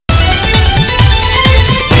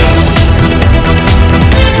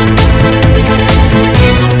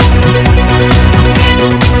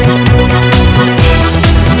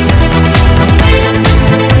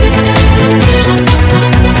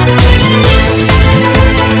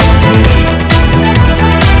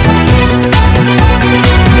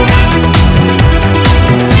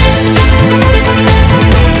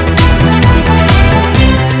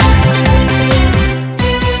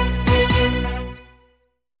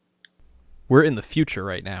We're in the future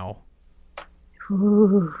right now.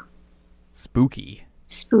 Ooh. Spooky.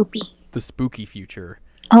 Spoopy. The spooky future.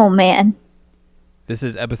 Oh, man. This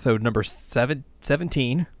is episode number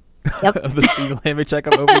 17 Yep. of the seasonal anime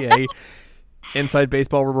checkup OVA. Inside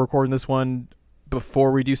Baseball, we're recording this one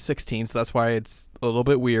before we do 16, so that's why it's a little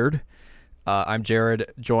bit weird. I'm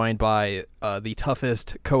Jared, joined by the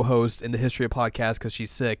toughest co-host in the history of podcasts because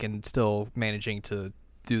she's sick and still managing to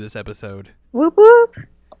do this episode. Whoop, whoop.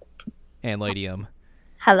 Anne Ladyem.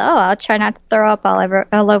 Hello. I'll try not to throw up all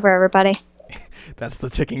over everybody. That's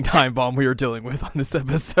the ticking time bomb we are dealing with on this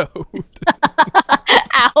episode.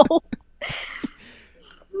 Ow.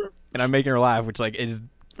 And I'm making her laugh, which is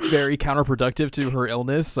very counterproductive to her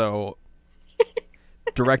illness, so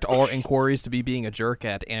direct all inquiries to me being a jerk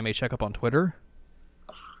at Anime Checkup on Twitter.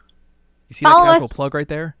 You see Follow that casual us. plug right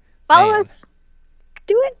there? Follow Man. us.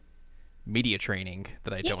 Do it. Media training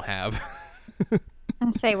that I don't have. I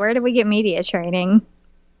say, where did we get media training?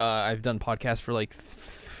 I've done podcasts for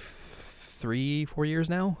 3-4 years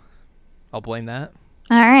now. I'll blame that.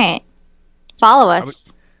 All right. Follow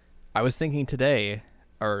us. I was thinking today,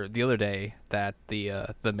 or the other day, that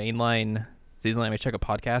the mainline seasonal anime checkup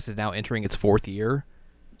podcast is now entering its 4th year,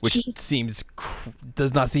 which Jeez.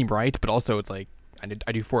 does not seem right, but also it's I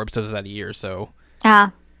do 4 episodes of that a year, so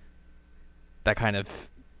Ah. that kind of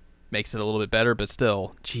makes it a little bit better, but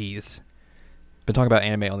still, geez. Been talking about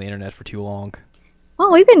anime on the internet for too long.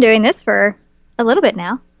 Well, we've been doing this for a little bit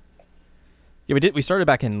now. Yeah, we started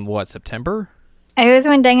back in September? It was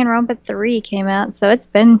when Danganronpa 3 came out, so it's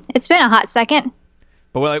been a hot second.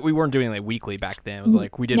 But we weren't doing weekly back then. It was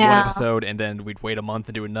we did one episode and then we'd wait a month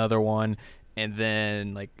and do another one, and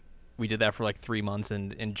then we did that for 3 months,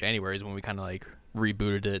 and in January is when we kind of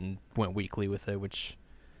rebooted it and went weekly with it, which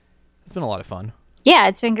has been a lot of fun. Yeah,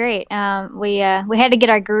 it's been great. We had to get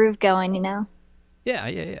our groove going, you know. Yeah.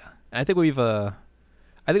 And I think we've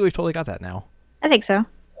totally got that now. I think so.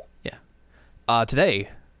 Yeah.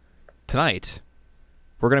 Tonight,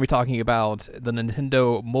 we're going to be talking about the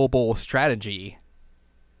Nintendo mobile strategy,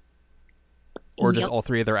 or just all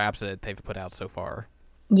 3 of their apps that they've put out so far.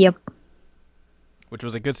 Yep. Which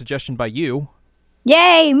was a good suggestion by you.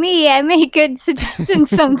 Yay, me! I make good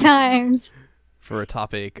suggestions sometimes. For a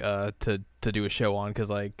topic to do a show on,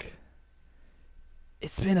 because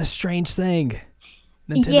it's been a strange thing.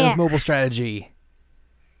 Nintendo's mobile strategy.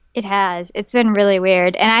 It has. It's been really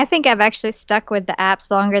weird. And I think I've actually stuck with the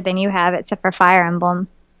apps longer than you have, except for Fire Emblem.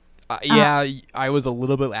 I was a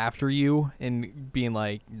little bit after you in being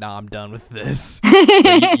nah, I'm done with this.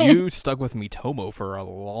 But you stuck with Miitomo for a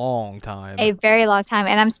long time. A very long time.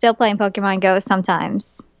 And I'm still playing Pokemon Go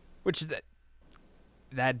sometimes. Which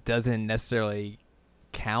that doesn't necessarily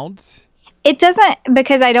count. It doesn't,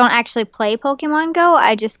 because I don't actually play Pokemon Go.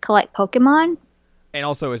 I just collect Pokemon. And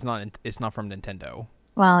also, it's not from Nintendo.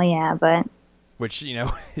 Well, yeah, but... Which,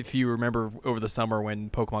 if you remember over the summer when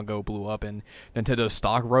Pokemon Go blew up and Nintendo's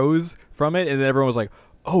stock rose from it, and then everyone was like,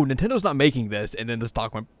 oh, Nintendo's not making this, and then the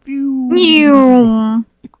stock went, phew.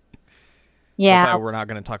 Yeah. That's why we're not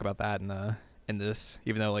going to talk about that in this,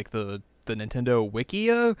 even though, the Nintendo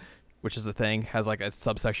Wikia, which is a thing, has, a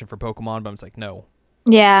subsection for Pokemon, but I'm just no.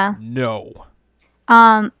 Yeah. No.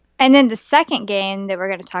 And then the second game that we're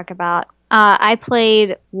going to talk about, I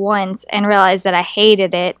played once and realized that I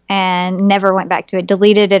hated it and never went back to it.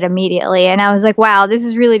 Deleted it immediately, and I was like, "Wow, this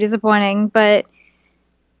is really disappointing." But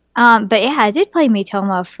yeah, I did play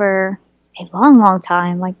Miitomo for a long, long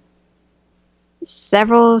time,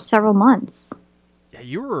 several months.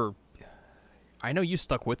 Yeah, I know you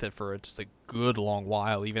stuck with it for just a good long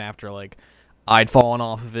while, even after I'd fallen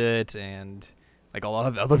off of it and. A lot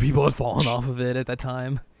of other people had fallen off of it at that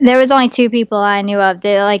time. There was only 2 people I knew of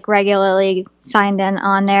that regularly signed in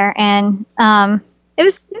on there, and it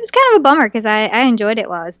was kind of a bummer because I enjoyed it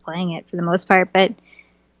while I was playing it for the most part. But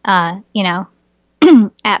apps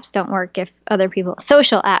don't work if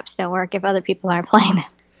social apps don't work if other people aren't playing them.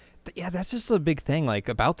 Yeah, that's just a big thing.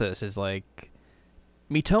 About this is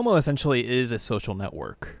Miitomo essentially is a social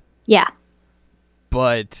network. Yeah.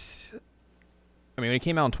 But I mean, when it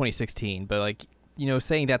came out in 2016, but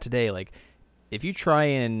saying that today, if you try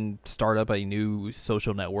and start up a new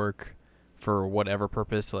social network for whatever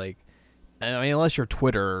purpose, unless you're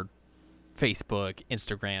Twitter, Facebook,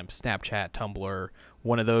 Instagram, Snapchat, Tumblr,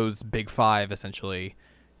 one of those big 5, essentially,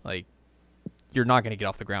 you're not going to get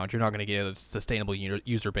off the ground. You're not going to get a sustainable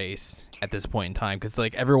user base at this point in time, because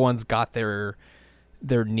everyone's got their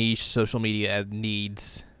niche social media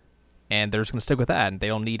needs, and they're just going to stick with that, and they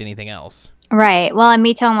don't need anything else. Right. Well, and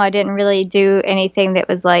Miitomo didn't really do anything that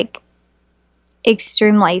was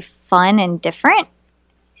extremely fun and different.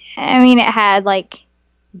 I mean, it had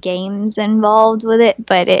games involved with it,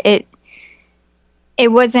 but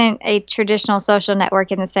it wasn't a traditional social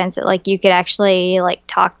network in the sense that like you could actually like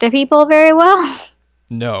talk to people very well.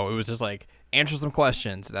 No, it was just like answer some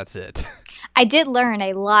questions. That's it. I did learn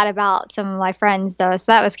a lot about some of my friends though,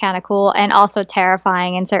 so that was kind of cool and also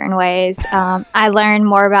terrifying in certain ways. I learned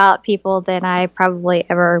more about people than I probably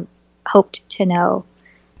ever hoped to know.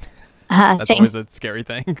 That's always a scary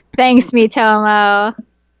thing. Thanks, Miitomo.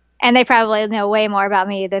 And they probably know way more about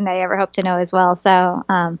me than they ever hoped to know as well. So,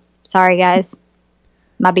 sorry guys.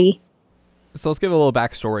 Mubby. So let's give a little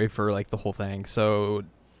backstory for like the whole thing. So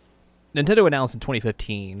Nintendo announced in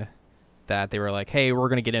 2015 that they were like, hey, we're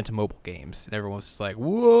going to get into mobile games. And everyone was just like,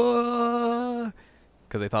 whoa.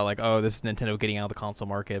 Because they thought like, oh, this is Nintendo getting out of the console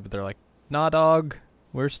market. But they're like, nah, dog.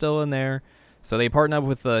 We're still in there. So they partnered up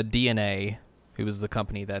with DNA, who was the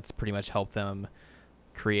company that's pretty much helped them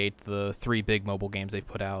create the 3 big mobile games they've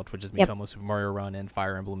put out, which is Miitomo Super Mario Run and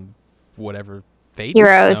Fire Emblem, whatever. Fates?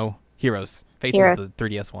 Heroes. No, Heroes. Fates is the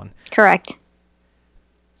 3DS one. Correct.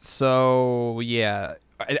 So, yeah.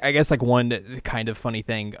 I guess like one kind of funny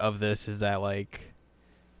thing of this is that like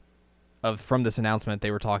from this announcement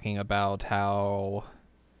they were talking about how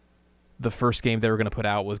the first game they were going to put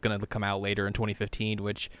out was going to come out later in 2015,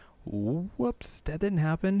 which whoops, that didn't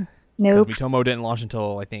happen. Nope. Because Miitomo didn't launch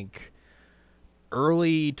until I think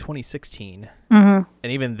early 2016. Mm-hmm.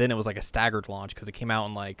 And even then it was like a staggered launch because it came out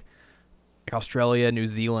in like Australia, New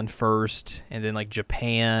Zealand first, and then like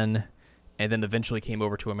Japan, and then eventually came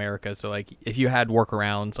over to America. So like if you had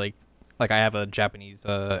workarounds, like I have a Japanese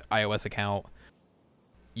iOS account,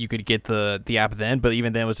 you could get the app then, but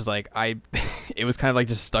even then it was just like it was kind of like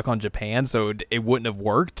just stuck on Japan, so it wouldn't have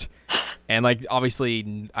worked. And like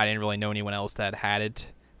obviously I didn't really know anyone else that had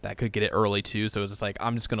it that could get it early too, so it was just like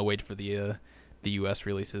I'm just gonna wait for the US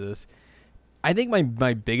release of this. I think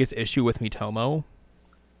my biggest issue with Miitomo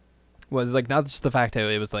was like not just the fact that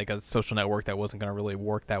it was like a social network that wasn't gonna really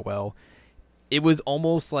work that well. It was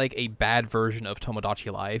almost like a bad version of Tomodachi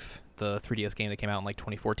Life, the 3DS game that came out in like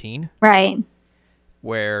 2014. Right.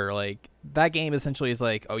 Where like that game essentially is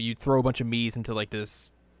like, oh, you throw a bunch of Miis into like this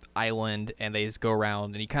island and they just go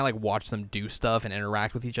around and you kind of like watch them do stuff and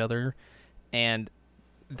interact with each other. And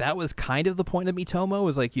that was kind of the point of Miitomo,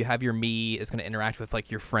 is like you have your Mii, it's going to interact with like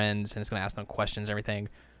your friends and it's going to ask them questions and everything.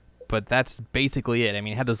 But that's basically it. I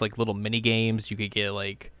mean, it had those like little mini games. You could get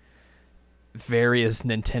like various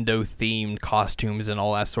Nintendo themed costumes and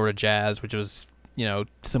all that sort of jazz, which was, you know,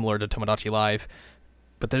 similar to Tomodachi Life.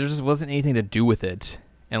 But there just wasn't anything to do with it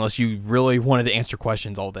unless you really wanted to answer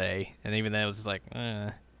questions all day. And even then it was just like,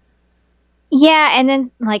 Yeah, and then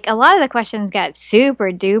like a lot of the questions got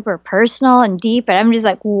super duper personal and deep, and I'm just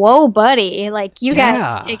like, whoa, buddy, like you guys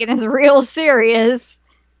are taking this real serious.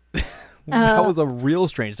 That was a real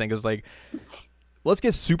strange thing. It was like, let's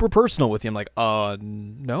get super personal with you. I'm like,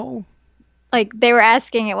 no. Like they were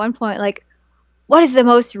asking at one point, like, what is the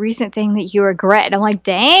most recent thing that you regret? And I'm like,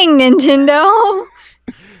 dang, Nintendo.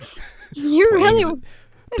 You really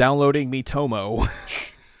downloading Miitomo.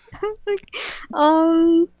 I was like,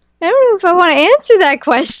 I don't know if I want to answer that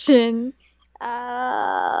question.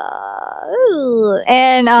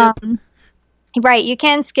 Right, you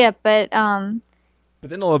can skip, but then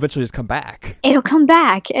it'll eventually just come back. It'll come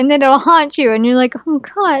back, and then it'll haunt you, and you're like, oh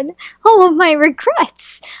god, all of my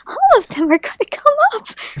regrets, all of them are going to come up.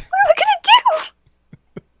 What am I going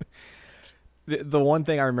to do? The one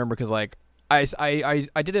thing I remember, because like I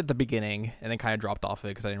did it at the beginning, and then kind of dropped off it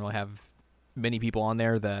because I didn't really have many people on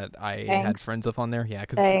there that I had friends of on there. Yeah,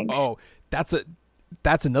 because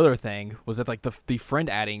that's another thing, was that like the friend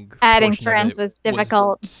adding friends was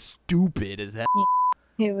difficult. Stupid as hell.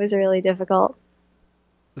 It was really difficult.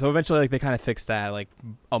 So eventually, like, they kind of fixed that, like,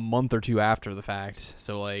 a month or two after the fact.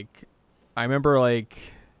 So, like, I remember, like,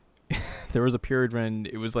 there was a period when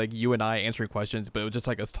it was, like, you and I answering questions, but it was just,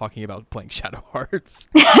 like, us talking about playing Shadow Hearts.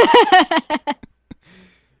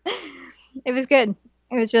 It was good.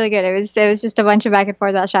 It was really good. It was just a bunch of back and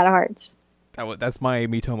forth about Shadow Hearts. That's my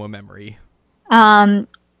Miitomo memory. I've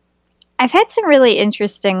had some really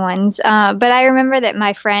interesting ones, but I remember that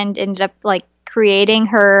my friend ended up, like, creating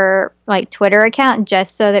her like Twitter account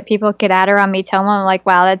just so that people could add her on Miitomo. I'm like,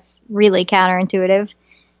 wow, that's really counterintuitive.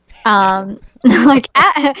 Like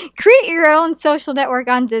create your own social network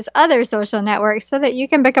on this other social network so that you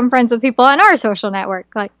can become friends with people on our social network.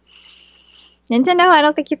 Like, Nintendo, I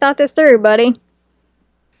don't think you thought this through, buddy.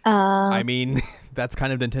 I mean, that's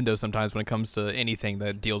kind of Nintendo sometimes when it comes to anything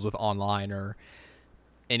that deals with online or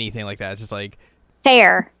anything like that. It's just like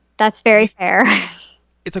fair. That's very fair.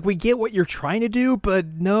 It's like, we get what you're trying to do, but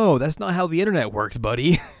no, that's not how the internet works,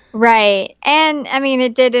 buddy. Right. And I mean,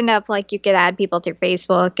 it did end up like you could add people through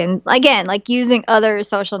Facebook, and again, like using other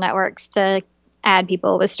social networks to add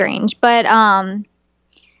people was strange. But and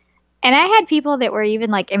I had people that were even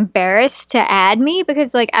like embarrassed to add me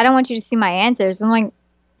because like I don't want you to see my answers. I'm like,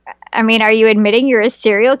 I mean, are you admitting you're a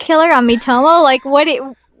serial killer on Miitomo? Like what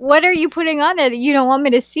are you putting on there that you don't want me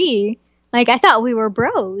to see? Like I thought we were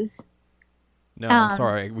bros. No, I'm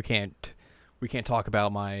sorry. We can't talk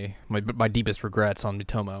about my deepest regrets on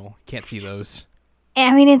Miitomo. Can't see those.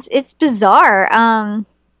 I mean, it's bizarre.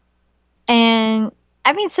 And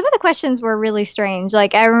I mean, some of the questions were really strange.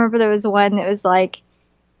 Like I remember there was one that was like,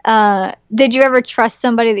 did you ever trust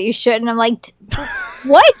somebody that you shouldn't? I'm like,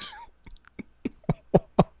 what?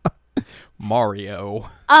 Mario.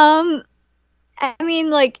 I mean,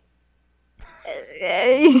 like,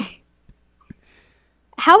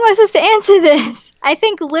 how am I supposed to answer this? I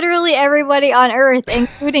think literally everybody on Earth,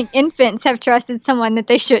 including infants, have trusted someone that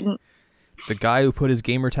they shouldn't. The guy who put his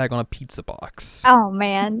gamer tag on a pizza box. Oh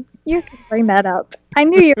man, you can bring that up. I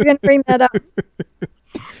knew you were going to bring that up.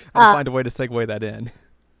 I'll find a way to segue that in.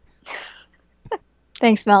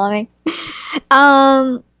 Thanks, Melanie.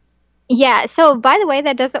 Yeah, so by the way,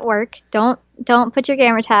 that doesn't work. Don't put your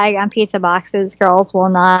gamer tag on pizza boxes. Girls will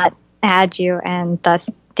not add you and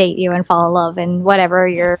thus date you and fall in love and whatever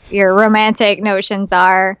your romantic notions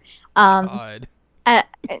are. God.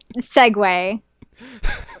 Segue,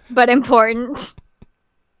 but important.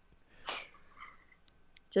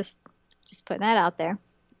 Just putting that out there.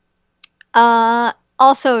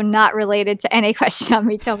 Also not related to any question on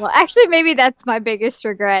Miitomo. Actually, maybe that's my biggest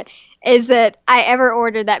regret, is that I ever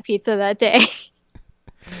ordered that pizza that day.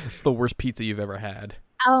 It's the worst pizza you've ever had.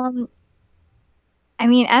 I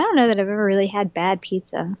mean, I don't know that I've ever really had bad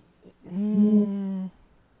pizza. Okay,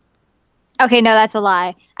 no, that's a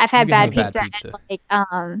lie. I've had bad pizza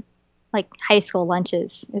at like high school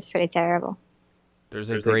lunches. It's pretty terrible. There's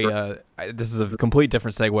a great this is a complete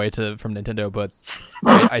different segue from Nintendo, but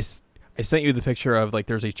I sent you the picture of like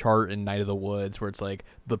there's a chart in Night of the Woods where it's like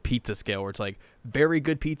the pizza scale where it's like very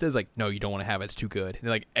good pizza is like no, you don't want to have it, it's too good. And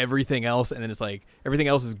like everything else, and then it's like everything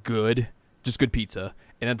else is good, just good pizza.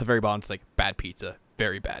 And at the very bottom it's like bad pizza,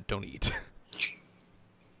 very bad, don't eat.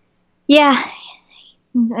 Yeah.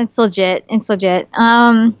 It's legit. It's legit.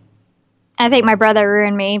 I think my brother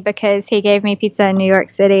ruined me because he gave me pizza in New York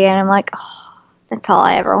City and I'm like, oh, that's all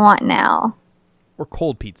I ever want now. Or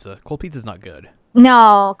cold pizza. Cold pizza's not good.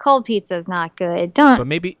 No, cold pizza is not good. Don't. But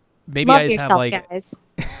maybe love I just yourself, have like guys.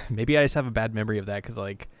 maybe I just have a bad memory of that because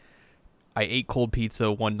like I ate cold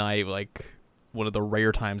pizza one night, like one of the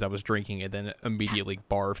rare times I was drinking it, then immediately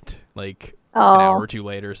barfed like an hour or two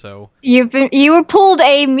later. So you were pulled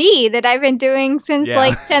a me that I've been doing since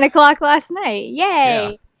like 10 o'clock last night.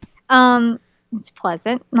 Yay! Yeah. It's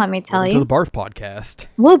pleasant. Let me tell you. To the barf podcast.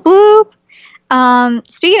 Whoop whoop.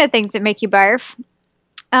 Speaking of things that make you barf,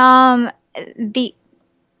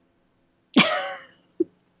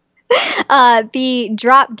 the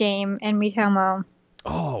drop game in Miitomo.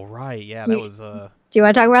 Oh right, yeah, that was. Do you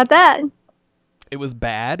want to talk about that? It was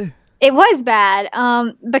bad. It was bad.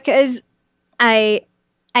 Because I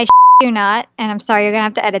you not, and I'm sorry, you're gonna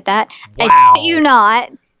have to edit that. Wow. I you not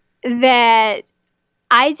that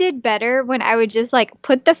I did better when I would just like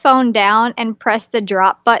put the phone down and press the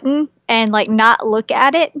drop button and like not look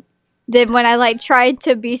at it than when I like tried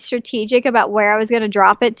to be strategic about where I was gonna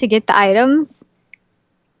drop it to get the items.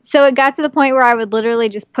 So it got to the point where I would literally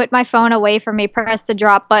just put my phone away from me, press the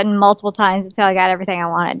drop button multiple times until I got everything I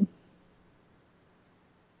wanted.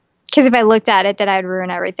 Because if I looked at it, then I'd ruin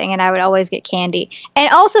everything, and I would always get candy. And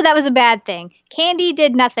also, that was a bad thing. Candy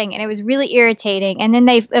did nothing, and it was really irritating. And then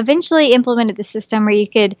they eventually implemented the system where you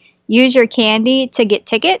could use your candy to get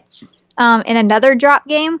tickets in another drop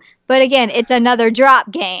game. But again, it's another drop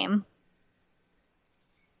game.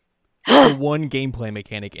 The one gameplay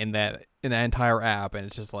mechanic in that entire app, and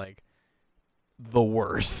it's just like the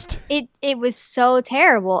worst. It was so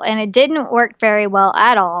terrible, and it didn't work very well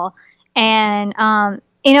at all. And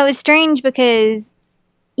you know, it was strange because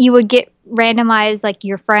you would get randomized like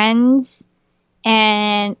your friends,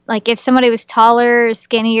 and like if somebody was taller or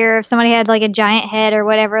skinnier, if somebody had like a giant head or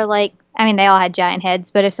whatever, like I mean they all had giant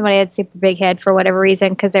heads, but if somebody had super big head for whatever reason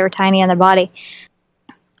because they were tiny on their body,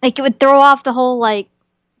 like it would throw off the whole like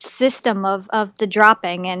system of the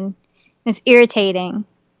dropping, and it's irritating.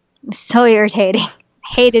 It was so irritating. I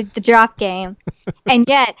hated the drop game, and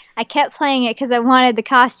yet I kept playing it because I wanted the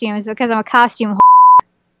costumes because I'm a costume.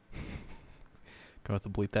 Gonna have to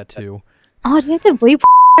bleep that too. Oh, do you have to bleep?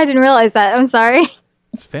 I didn't realize that. I'm sorry.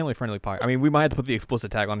 It's family friendly podcast. I mean, we might have to put the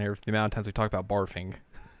explicit tag on here for the amount of times we talk about barfing.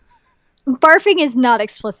 Barfing is not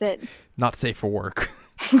explicit. Not safe for work.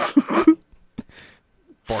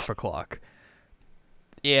 Barf o'clock.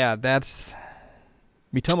 Yeah, that's...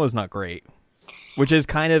 Miitomo's not great. Which is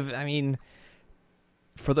kind of, I mean,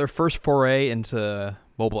 for their first foray into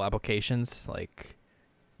mobile applications, like,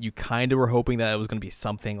 you kind of were hoping that it was going to be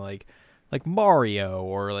something like Mario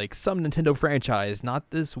or like some Nintendo franchise,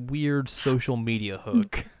 not this weird social media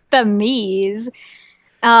hook. The Mii's.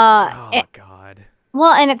 God.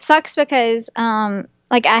 Well, and it sucks because,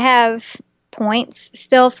 like, I have points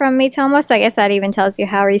still from Miitomo, so I guess that even tells you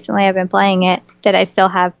how recently I've been playing it, that I still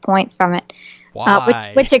have points from it.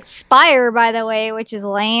 Why? Which expire, by the way, which is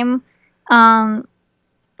lame. But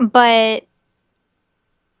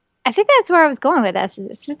I think that's where I was going with this.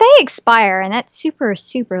 Is they expire, and that's super,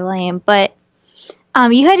 super lame. But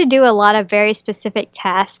you had to do a lot of very specific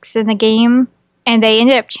tasks in the game, and they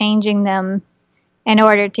ended up changing them in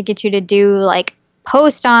order to get you to do, like,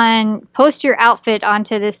 post your outfit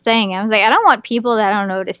onto this thing. I was like, I don't want people that I don't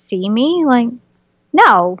know to see me. Like,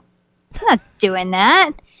 no, I'm not doing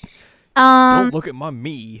that. Don't look at my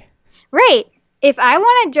me. Right. If I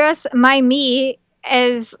want to dress my me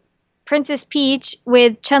as Princess Peach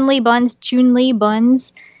with Chun-Li buns,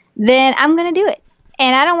 then I'm going to do it.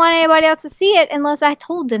 And I don't want anybody else to see it unless I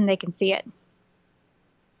told them they can see it.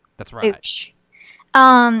 That's right. Ooch.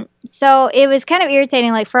 So it was kind of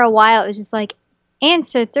irritating. Like, for a while, it was just like,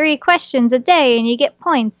 answer 3 questions a day and you get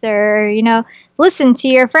points, or, you know, listen to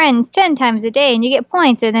your friends 10 times a day and you get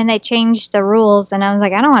points. And then they changed the rules, and I was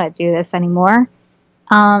like, I don't want to do this anymore.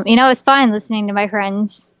 You know, it's fine listening to my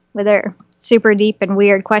friends with their super deep and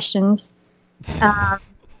weird questions,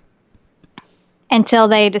 until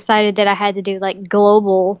they decided that I had to do, like,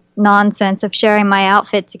 global nonsense of sharing my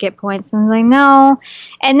outfit to get points. And I was like, no.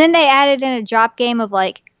 And then they added in a drop game of,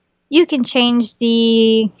 like, you can change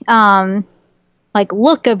the like,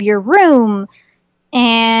 look of your room,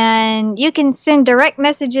 and you can send direct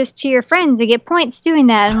messages to your friends and get points doing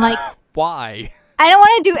that. I'm like, why? I don't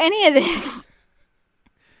want to do any of this.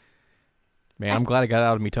 Man, I'm glad I got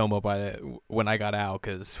out of Miitomo when I got out,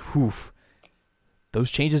 because,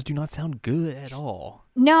 those changes do not sound good at all.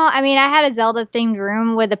 No, I mean, I had a Zelda-themed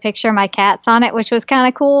room with a picture of my cats on it, which was kind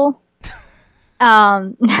of cool.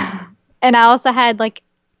 And I also had, like,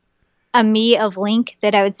 a me of Link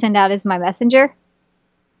that I would send out as my messenger.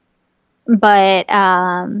 But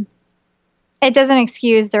it doesn't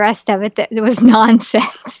excuse the rest of it. That it was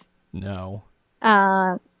nonsense. No.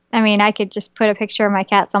 I mean, I could just put a picture of my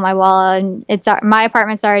cats on my wall, and my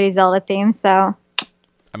apartment's already Zelda themed, so.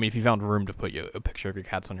 I mean, if you found room to put a picture of your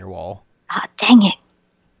cats on your wall. Oh, dang it.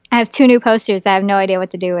 I have 2 new posters I have no idea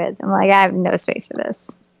what to do with. I'm like, I have no space for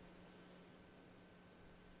this.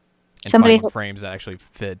 And finding frames that actually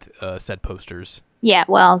fit said posters. Yeah,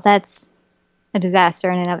 well, that's a disaster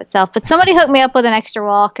in and of itself. But somebody hooked me up with an extra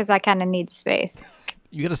wall because I kind of need the space.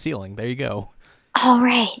 You got a ceiling. There you go. All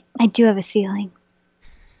right. I do have a ceiling.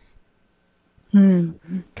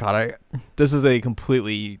 God, this is a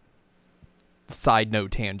completely side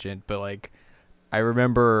note tangent, but, like, I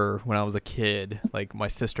remember when I was a kid, like, my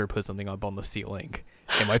sister put something up on the ceiling,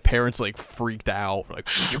 and my parents, like, freaked out. Like,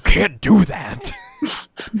 you can't do that.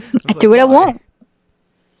 I do what I want.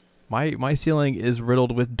 My ceiling is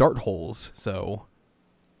riddled with dart holes, so.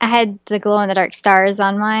 I had the glow-in-the-dark stars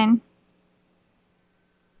on mine.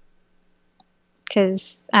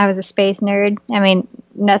 Because I was a space nerd. I mean,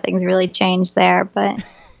 nothing's really changed there, but.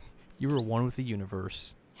 You were one with the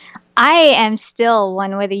universe. I am still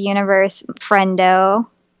one with the universe, friendo.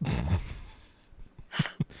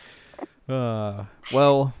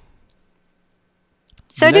 Well.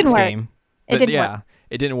 So it didn't work.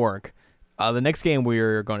 It didn't work. The next game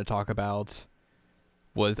we're going to talk about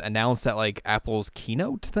was announced at, like, Apple's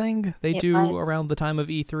keynote thing they do around the time of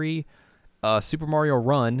E3. Super Mario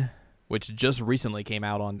Run, which just recently came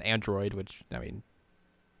out on Android, which, I mean,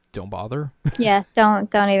 don't bother. Yeah,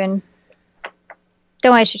 don't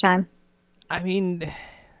waste your time. I mean,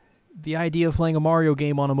 the idea of playing a Mario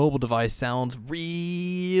game on a mobile device sounds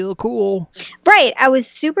real cool. Right. I was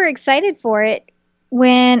super excited for it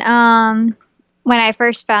when I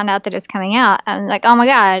first found out that it was coming out. I was like, oh my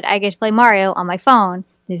god, I get to play Mario on my phone.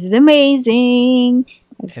 This is amazing.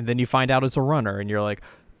 And then you find out it's a runner, and you're like,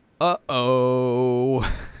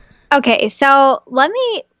 uh-oh. Okay, so let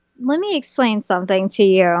me explain something to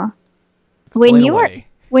you.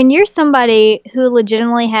 When you're somebody who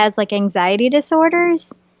legitimately has, like, anxiety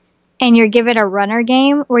disorders, and you're given a runner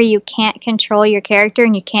game where you can't control your character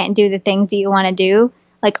and you can't do the things that you want to do,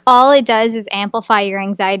 like, all it does is amplify your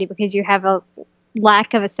anxiety because you have a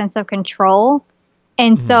lack of a sense of control.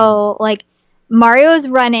 And so, like, Mario's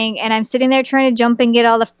running, and I'm sitting there trying to jump and get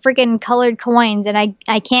all the freaking colored coins, and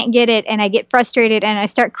I can't get it, and I get frustrated, and I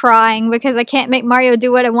start crying because I can't make Mario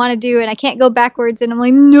do what I want to do, and I can't go backwards, and I'm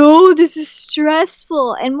like, no, this is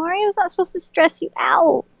stressful, and Mario's not supposed to stress you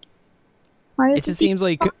out. It just seems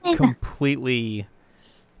like completely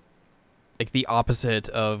like the opposite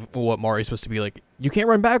of what Mario's supposed to be. Like, you can't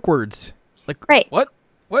run backwards. Like, right. What?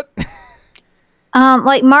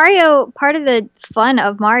 Like Mario, part of the fun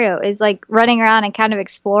of Mario is like running around and kind of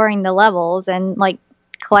exploring the levels and like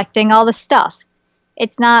collecting all the stuff.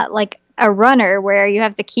 It's not like a runner where you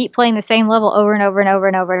have to keep playing the same level over and over and over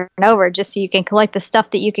and over and over just so you can collect the stuff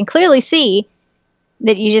that you can clearly see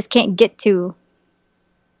that you just can't get to.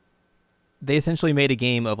 They essentially made a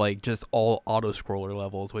game of like just all auto-scroller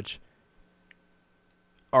levels, which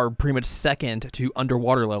are pretty much second to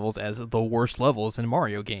underwater levels as the worst levels in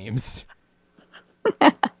Mario games.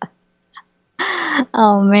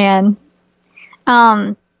 Oh man.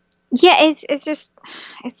 Yeah, it's just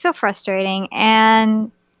it's so frustrating.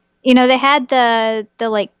 And you know, they had the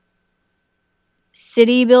like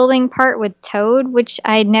city building part with Toad, which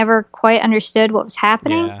I never quite understood what was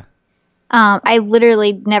happening. Yeah. I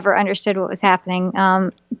literally never understood what was happening.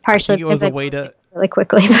 Partially because I played it really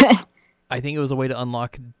quickly, but I think it was a way to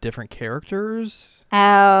unlock different characters.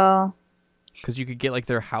 Oh. Because you could get, like,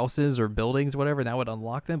 their houses or buildings or whatever, and that would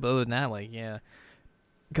unlock them. But other than that, like, yeah.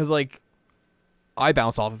 Because, like, I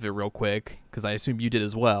bounced off of it real quick, because I assume you did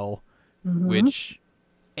as well. Mm-hmm. Which,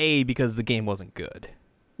 A, because the game wasn't good.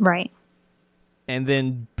 Right. And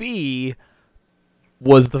then, B,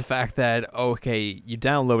 was the fact that, okay, you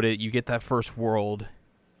download it, you get that first world,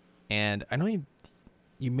 and I know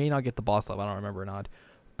you may not get the boss level, I don't remember or not.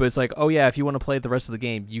 But it's like, oh, yeah, if you want to play the rest of the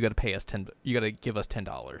game, you got to pay us you got to give us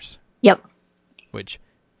 $10. Yep. Which,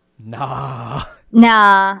 nah.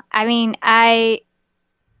 I mean, I've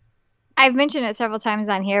mentioned it several times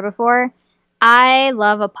on here before. I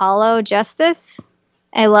love Apollo Justice.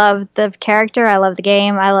 I love the character. I love the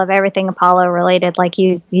game. I love everything Apollo related. Like,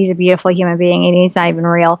 he's a beautiful human being, and he's not even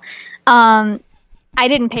real. I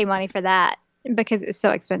didn't pay money for that because it was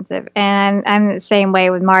so expensive. And I'm the same way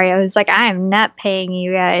with Mario. It's like, I'm not paying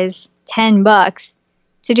you guys $10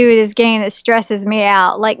 to do this game that stresses me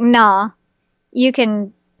out. Like, nah. You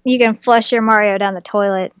can flush your Mario down the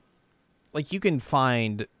toilet. Like, you can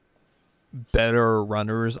find better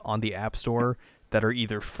runners on the App Store that are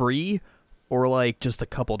either free or, like, just a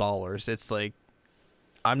couple dollars. It's like,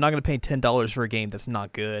 I'm not going to pay $10 for a game that's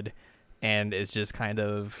not good, and it's just kind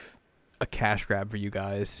of a cash grab for you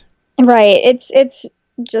guys. Right. It's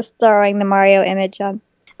just throwing the Mario image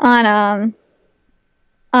on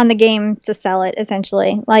the game to sell it,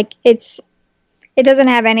 essentially. Like, it doesn't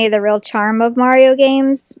have any of the real charm of Mario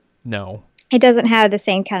games. No. It doesn't have the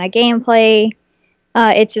same kind of gameplay.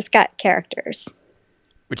 It's just got characters.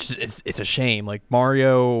 Which is it's a shame. Like,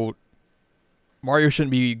 Mario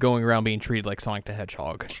shouldn't be going around being treated like Sonic the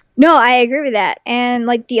Hedgehog. No, I agree with that. And,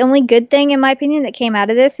 like, the only good thing, in my opinion, that came out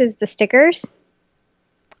of this is the stickers.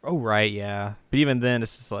 Oh, right, yeah. But even then,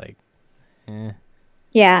 it's just like, eh.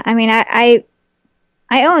 Yeah, I mean, I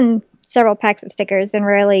own several packs of stickers and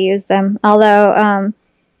rarely use them. Although,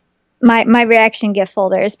 my reaction gift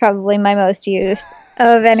folder is probably my most used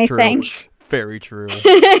of anything. True. Very true.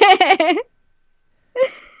 I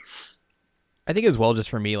think as well, just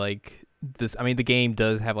for me, like, this, I mean, the game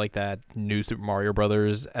does have, like, that new Super Mario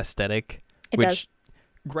Brothers aesthetic. It does.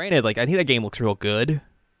 Granted, like, I think that game looks real good,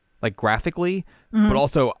 like, graphically, but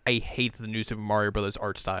also I hate the new Super Mario Brothers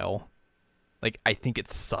art style. Like, I think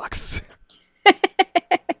it sucks.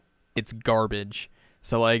 It's garbage.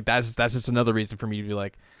 So, like, that's just another reason for me to be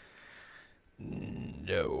like,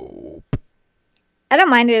 nope. I don't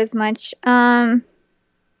mind it as much. I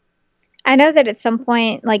know that at some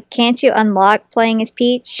point, like, can't you unlock playing as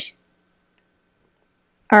Peach?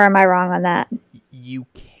 Or am I wrong on that? You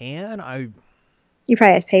can. You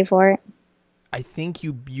probably have to pay for it. I think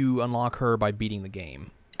you unlock her by beating the game.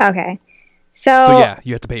 Okay. So yeah,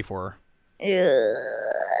 you have to pay for her.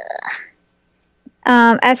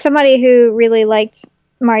 As somebody who really liked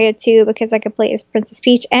Mario 2 because I could play as Princess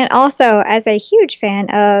Peach, and also as a huge fan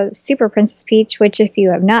of Super Princess Peach, which if you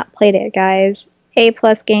have not played it, guys, A+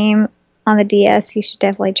 game on the DS, you should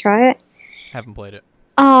definitely try it. Haven't played it.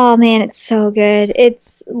 Oh man, it's so good.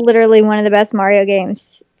 It's literally one of the best Mario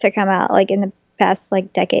games to come out, like, in the past,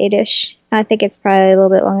 like, decade-ish. I think it's probably a little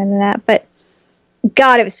bit longer than that, but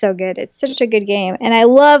God, it was so good. It's such a good game. And I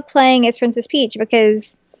love playing as Princess Peach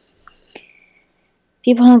because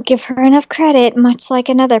people don't give her enough credit, much like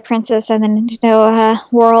another princess in the Nintendo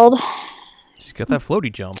world. She's got that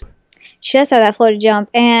floaty jump. She does have that floaty jump.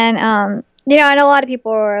 And I know a lot of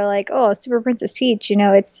people are like, "Oh, Super Princess Peach,"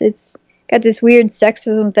 it's got this weird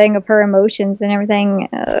sexism thing of her emotions and everything.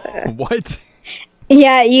 What?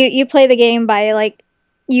 Yeah, you play the game by like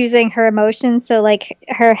using her emotions, so like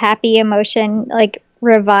her happy emotion like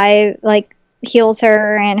revive like heals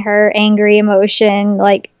her, and her angry emotion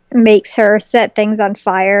like makes her set things on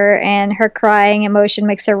fire, and her crying emotion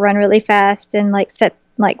makes her run really fast and like set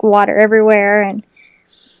like water everywhere. And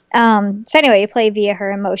so anyway, you play via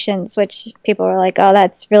her emotions, which people are like, "Oh,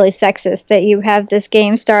 that's really sexist that you have this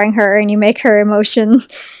game starring her and you make her emotions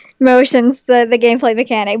the gameplay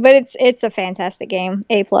mechanic." But it's a fantastic game,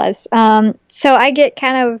 A+. So I get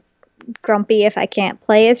kind of grumpy if I can't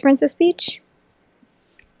play as Princess Peach.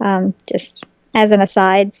 Just as an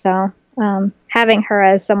aside, so having her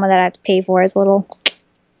as someone that I have to pay for is a little.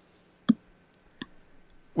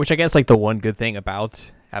 Which I guess like the one good thing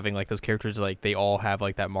about having like those characters, like they all have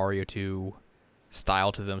like that Mario 2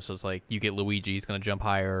 style to them. So it's like you get Luigi, he's gonna jump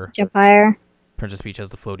higher. Jump higher. Princess Peach has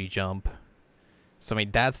the floaty jump. So I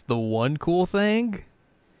mean that's the one cool thing.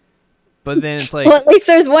 But then it's like, well, at least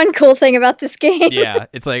there's one cool thing about this game. yeah,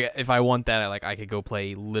 it's like if I want that, I could go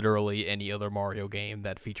play literally any other Mario game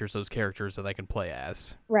that features those characters that I can play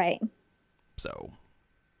as. Right. So,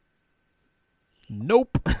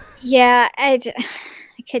 nope. Yeah, I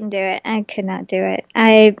couldn't do it. I could not do it.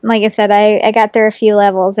 Like I said, I got through a few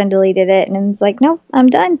levels and deleted it, and I was like, nope, I'm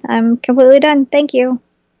done. I'm completely done. Thank you.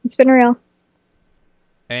 It's been real.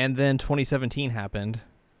 And then 2017 happened,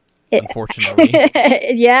 unfortunately.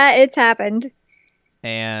 Yeah, it's happened.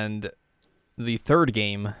 And the third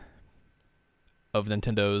game of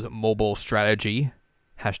Nintendo's mobile strategy,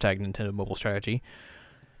 hashtag Nintendo mobile strategy,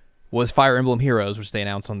 was Fire Emblem Heroes, which they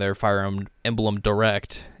announced on their Fire Emblem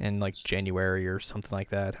Direct in like January or something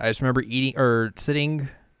like that. I just remember sitting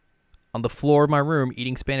on the floor of my room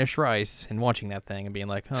eating Spanish rice and watching that thing and being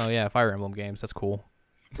like, "Oh yeah, Fire Emblem games, that's cool."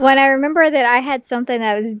 When I remember that I had something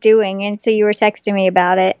that I was doing, and so you were texting me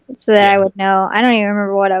about it so that I would know. I don't even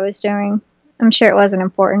remember what I was doing. I'm sure it wasn't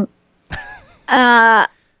important. But I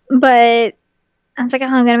was like, "Oh,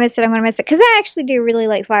 I'm gonna miss it. I'm gonna miss it," because I actually do really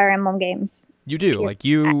like Fire Emblem games. You do. Like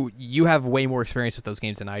you have way more experience with those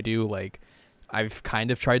games than I do. Like I've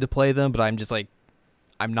kind of tried to play them, but I'm just like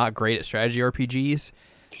I'm not great at strategy RPGs.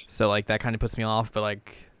 So like that kind of puts me off, but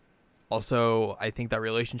like also I think that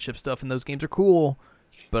relationship stuff in those games are cool,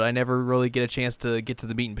 but I never really get a chance to get to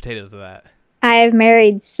the meat and potatoes of that. I've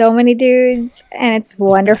married so many dudes, and it's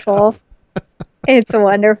wonderful. It's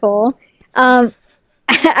wonderful.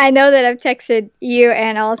 I know that I've texted you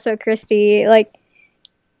and also Christy like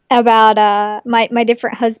about my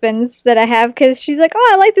different husbands that I have, because she's like, "Oh,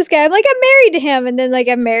 I like this guy." I'm like, "I'm married to him," and then like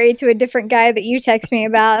I'm married to a different guy that you text me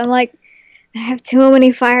about. I'm like, I have too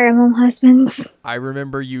many Fire Emblem husbands. I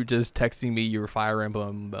remember you just texting me your Fire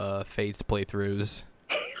Emblem Fates playthroughs,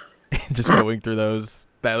 just going through those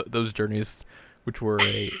journeys, which were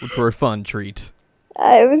a fun treat.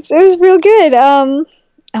 It was real good.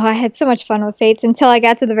 I had so much fun with Fates until I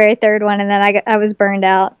got to the very third one, and then I was burned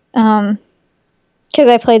out. Because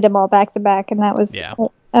I played them all back to back, and that was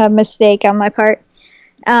a mistake on my part.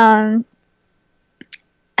 I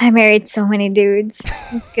married so many dudes.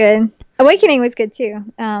 It's good. Awakening was good too,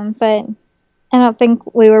 but I don't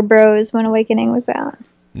think we were bros when Awakening was out.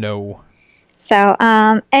 No. So,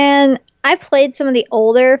 and I played some of the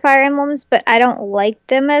older Fire Emblems, but I don't like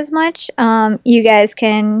them as much. You guys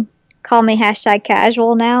can call me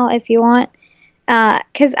 #casual now if you want,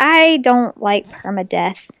 because I don't like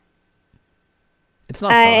permadeath. It's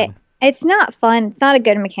not fun. It's not fun. It's not a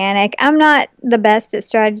good mechanic. I'm not the best at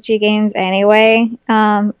strategy games anyway.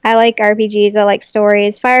 I like RPGs. I like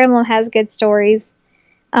stories. Fire Emblem has good stories.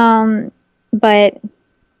 But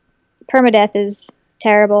permadeath is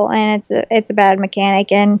terrible, and it's a bad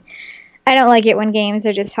mechanic, and I don't like it when games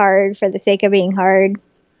are just hard for the sake of being hard.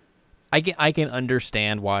 I can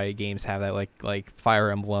understand why games have that, like Fire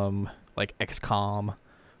Emblem, like XCOM,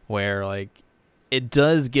 where like it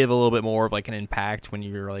does give a little bit more of like an impact when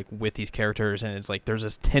you're like with these characters, and it's like there's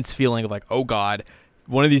this tense feeling of like, oh god,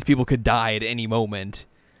 one of these people could die at any moment.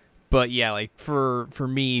 But yeah, like for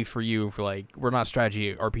me, for you, for like we're not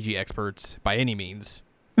strategy RPG experts by any means,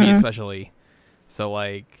 me especially. So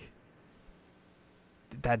like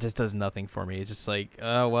that just does nothing for me. It's just like,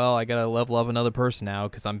 oh well, I gotta level up another person now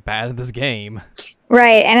because I'm bad at this game.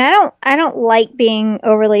 Right, and I don't like being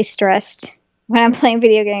overly stressed when I'm playing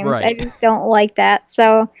video games. Right. I just don't like that.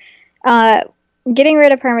 So, getting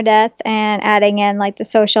rid of permadeath and adding in like the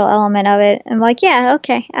social element of it, I'm like, yeah,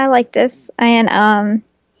 okay, I like this. And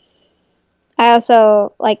I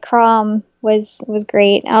also like Crom was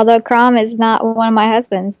great. Although Crom is not one of my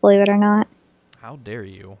husbands, believe it or not. How dare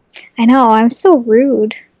you? I know, I'm so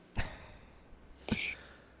rude.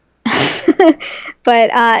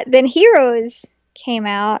 But then Heroes came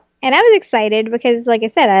out, and I was excited because, like I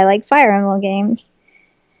said, I like Fire Emblem games.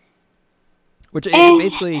 Which it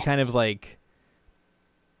basically kind of is like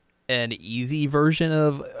an easy version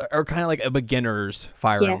of, or kind of like a beginner's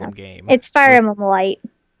Fire Emblem game. It's Fire Emblem Light.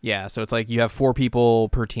 Yeah, so it's like you have 4 people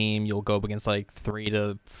per team. You'll go up against like 3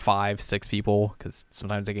 to 5, 6 people because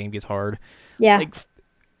sometimes the game gets hard. Yeah. Like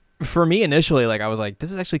for me initially, like I was like,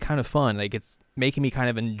 this is actually kind of fun. Like it's making me kind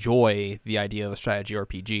of enjoy the idea of a strategy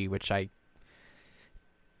RPG, which I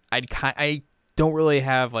don't really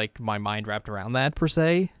have like my mind wrapped around that per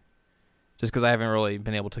se, just because I haven't really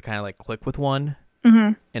been able to kind of like click with one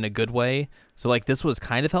in a good way. So like this was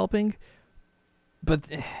kind of helping, but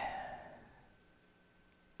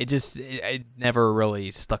it never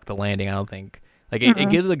really stuck the landing, I don't think. Like it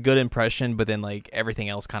gives a good impression, but then like everything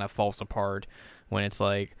else kind of falls apart when it's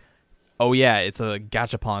like, oh yeah, it's a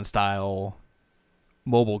gachapon style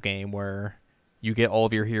mobile game where you get all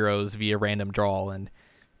of your heroes via random draw, and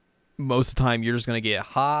most of the time you're just gonna get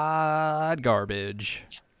hot garbage.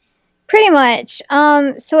 Pretty much.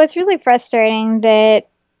 So it's really frustrating that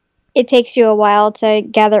it takes you a while to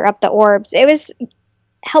gather up the orbs. It was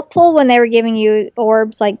helpful when they were giving you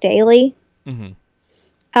orbs like daily. Mm-hmm.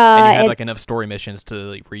 And you had like enough story missions to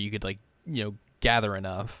like, where you could like, you know, gather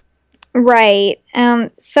enough. Right.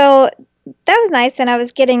 So that was nice, and I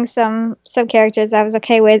was getting some characters I was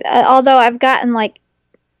okay with. Although I've gotten like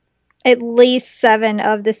at least 7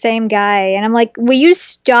 of the same guy, and I'm like, will you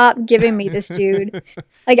stop giving me this dude?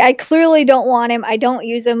 Like, I clearly don't want him. I don't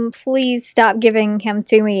use him. Please stop giving him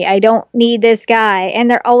to me. I don't need this guy. And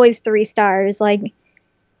they're always 3 stars. Like,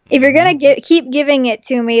 if you're gonna keep giving it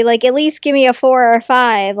to me, like at least give me a 4 or a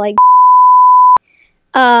 5. Like,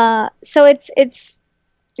 so it's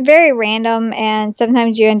very random, and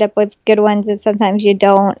sometimes you end up with good ones, and sometimes you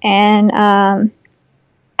don't. And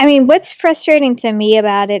I mean, what's frustrating to me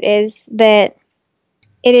about it is that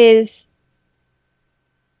it is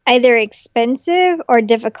either expensive or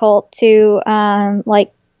difficult to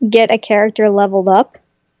like get a character leveled up.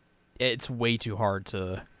 It's way too hard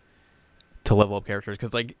to level up characters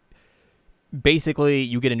because like basically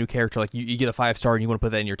you get a new character, like you get a 5-star and you want to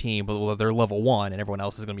put that in your team, but well, they're level 1 and everyone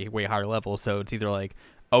else is going to be way higher level, so it's either like,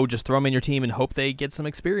 oh, just throw them in your team and hope they get some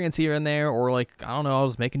experience here and there, or like, I don't know, I'll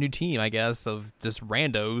just make a new team, I guess, of just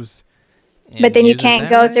randos. But then you can't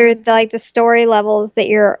go through the story levels that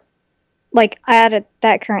you're like at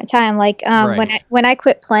that current time. Like when I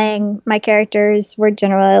quit playing, my characters were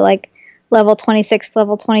generally like level 26,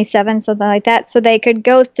 level 27, something like that, so they could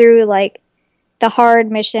go through like the hard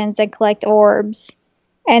missions and collect orbs.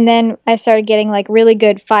 And then I started getting like really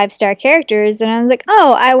good 5-star characters, and I was like,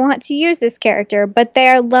 oh, I want to use this character, but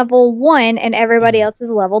they're level 1 and everybody else is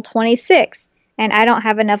level 26, and I don't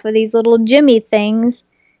have enough of these little Jimmy things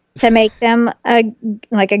to make them a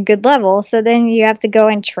good level. So then you have to go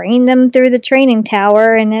and train them through the training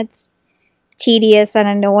tower, and it's tedious and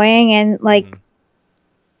annoying, and like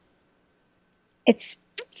it's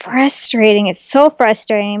frustrating. It's so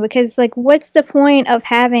frustrating because like, what's the point of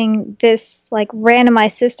having this like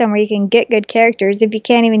randomized system where you can get good characters if you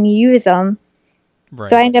can't even use them? Right.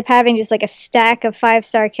 So I end up having just like a stack of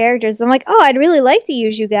 5-star characters. I'm like, oh, I'd really like to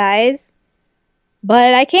use you guys,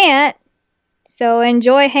 but I can't. So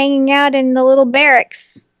enjoy hanging out in the little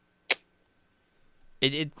barracks.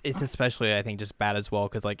 It's especially, I think, just bad as well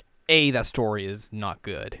because like, that story is not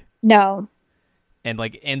good. No. And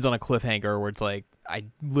like ends on a cliffhanger where it's like, I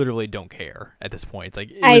literally don't care at this point. It's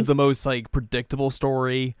like, it was the most like predictable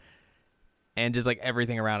story, and just like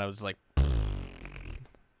everything around it was like,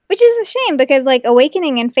 which is a shame because like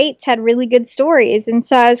Awakening and Fates had really good stories, and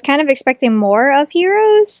so I was kind of expecting more of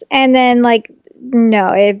Heroes, and then like,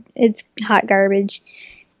 no, it's hot garbage.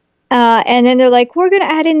 And then they're like, we're going to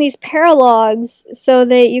add in these paralogs so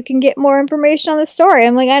that you can get more information on the story.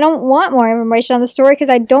 I'm like, I don't want more information on the story because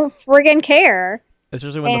I don't friggin' care.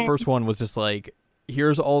 Especially when the first one was just like,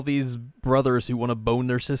 here's all these brothers who want to bone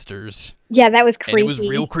their sisters. Yeah, that was creepy. And it was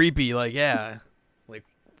real creepy. Like, yeah. Like,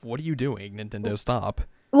 what are you doing, Nintendo? Stop.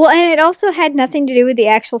 Well, and it also had nothing to do with the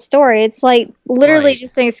actual story. It's like literally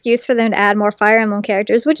just an excuse for them to add more Fire Emblem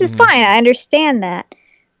characters, which is fine. I understand that.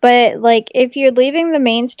 But like, if you're leaving the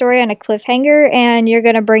main story on a cliffhanger and you're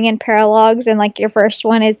going to bring in paralogs and like your first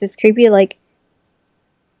one is this creepy like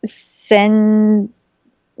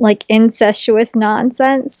like incestuous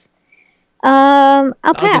nonsense, I'll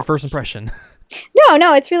pass. Good first impression.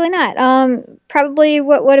 No, it's really not. Probably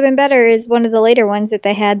what would have been better is one of the later ones that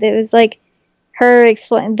they had that was like her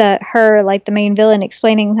the main villain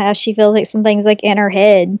explaining how she feels like some things like in her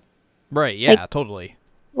head. Right, yeah, totally.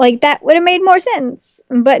 Like, that would have made more sense.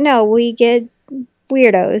 But no, we get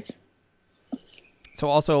weirdos. So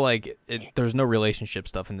also, like, there's no relationship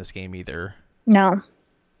stuff in this game either. No.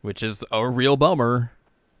 Which is a real bummer,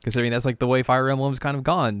 considering that's, like, the way Fire Emblem's kind of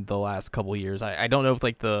gone the last couple of years. I don't know if,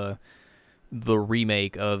 like, the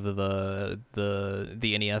remake of the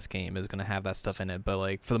NES game is going to have that stuff in it, but,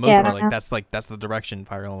 like, for the most part, that's the direction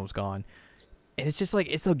Fire Emblem's gone. And it's just, like,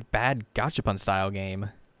 it's a bad gachapon style game.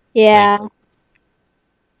 Yeah. Like,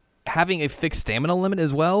 having a fixed stamina limit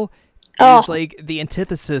as well is like the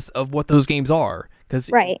antithesis of what those games are. Because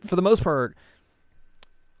for the most part,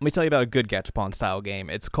 let me tell you about a good gachapon style game.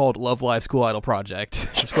 It's called Love Live School Idol Project.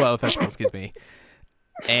 School Idol Festival, excuse me.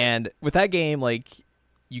 And with that game, like,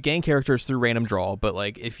 you gain characters through random draw, but,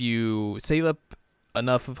 like, if you save up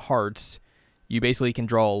enough of hearts, you basically can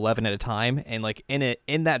draw 11 at a time, and, like,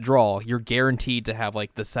 in that draw, you're guaranteed to have,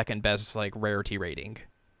 like, the second best, like, rarity rating.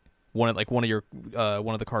 One of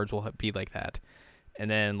the cards will be like that. And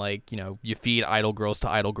then, like, you know, you feed idol girls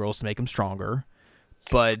to make them stronger.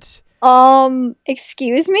 But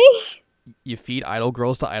excuse me? You feed idol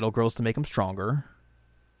girls to make them stronger.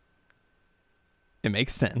 It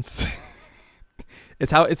makes sense.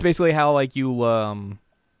 It's basically how, like, you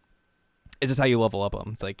it's just how you level up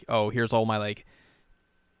them. It's like, oh, here's all my, like,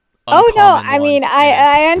 oh no, I mean,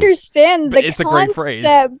 I understand the it's concept, a great phrase.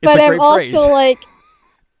 But I'm also like,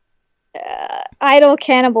 idol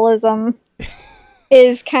cannibalism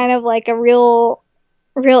is kind of like a real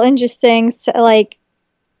interesting, like,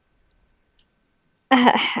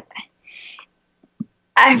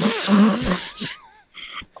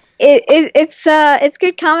 it's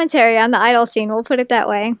good commentary on the idol scene. We'll put it that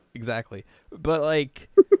way. Exactly, but, like,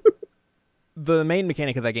 the main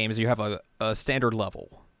mechanic of that game is you have a standard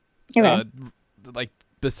level, like,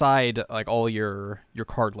 beside, like, all your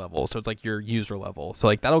card levels. So it's like your user level. So,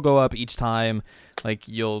 like, that'll go up each time. Like,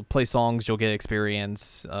 you'll play songs, you'll get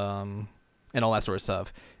experience, and all that sort of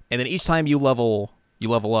stuff. And then each time you level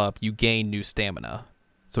up, you gain new stamina.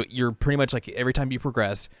 So you're pretty much, like, every time you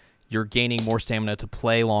progress, you're gaining more stamina to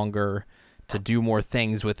play longer, to do more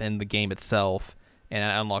things within the game itself, and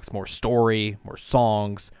it unlocks more story, more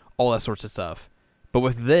songs, all that sorts of stuff. But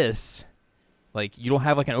with this, like, you don't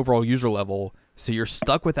have, like, an overall user level, so you're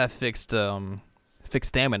stuck with that fixed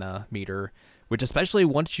stamina meter, which, especially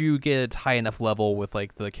once you get high enough level with,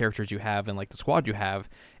 like, the characters you have and, like, the squad you have,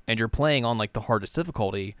 and you're playing on, like, the hardest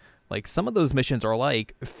difficulty, like, some of those missions are,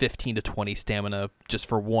 like, 15 to 20 stamina just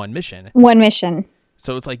for one mission. One mission.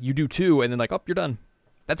 So it's like you do 2, and then, like, oh, you're done.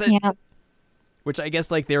 That's it. Yeah. Which I guess,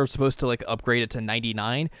 like, they were supposed to, like, upgrade it to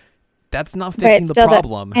 99. That's not fixing the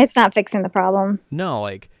problem. It's not fixing the problem. No,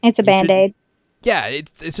 like, it's a Band-Aid. Yeah,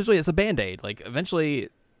 it's essentially a Band-Aid. Like, eventually,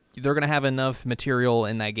 they're going to have enough material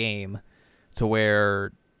in that game to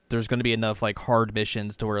where there's going to be enough, like, hard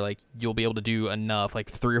missions to where, like, you'll be able to do enough, like,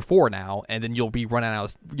 3 or 4 now, and then you'll run out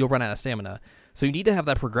of stamina. So you need to have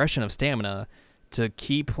that progression of stamina to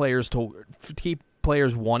keep players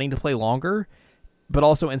wanting to play longer, but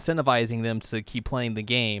also incentivizing them to keep playing the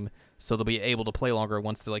game, so they'll be able to play longer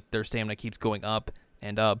once their stamina keeps going up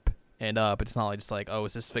and up and up. It's not like just like, oh,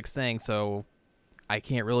 it's this fixed thing, so I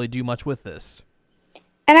can't really do much with this.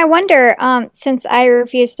 And I wonder, since I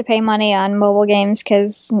refuse to pay money on mobile games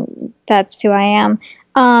because that's who I am,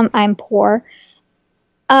 I'm poor.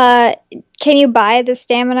 Can you buy the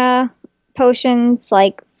stamina potions,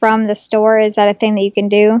 like, from the store? Is that a thing that you can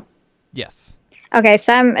do? Yes. Okay,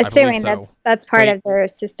 so I'm assuming so. that's part of their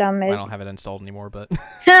system. I don't have it installed anymore, but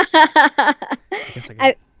I guess I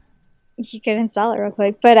could. You could install it real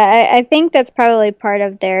quick, but I think that's probably part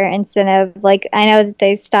of their incentive. Like, I know that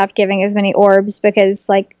they stopped giving as many orbs because,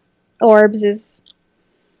 like, orbs is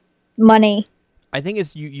money. I think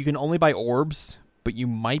it's you can only buy orbs, but you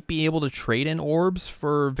might be able to trade in orbs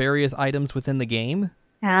for various items within the game.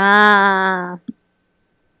 Ah.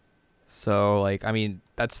 So, like, I mean,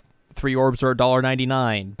 that's 3 orbs are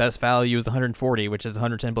 $1.99. Best value is 140, which is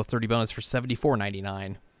 110 plus 30 bonus for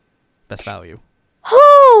 $74.99. Best value.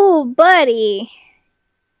 Oh, buddy.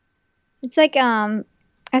 It's like, I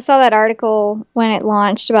saw that article when it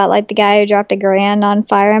launched about, like, the guy who dropped $1,000 on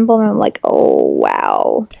Fire Emblem, and I'm like, oh,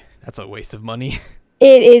 wow. That's a waste of money.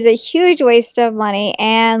 It is a huge waste of money,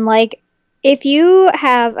 and, like, if you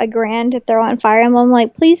have $1,000 to throw on Fire Emblem,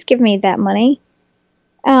 like, please give me that money.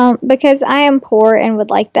 Because I am poor and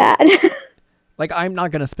would like that. Like, I'm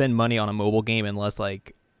not going to spend money on a mobile game unless,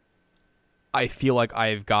 like, I feel like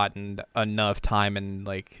I've gotten enough time and,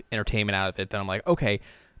 like, entertainment out of it that I'm like, okay,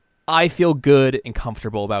 I feel good and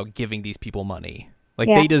comfortable about giving these people money. Like,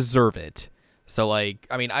 they deserve it. So, like,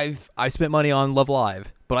 I mean, I've spent money on Love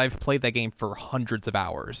Live, but I've played that game for hundreds of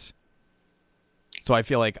hours. So I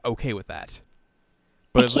feel like okay with that.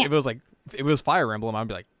 But if it was Fire Emblem, I'd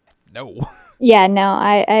be like, no. Yeah, no,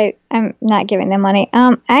 I'm not giving them money.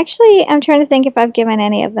 Actually, I'm trying to think if I've given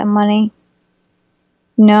any of them money.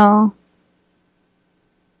 No.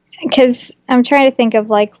 Because I'm trying to think of,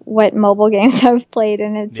 like, what mobile games I've played,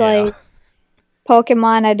 and it's like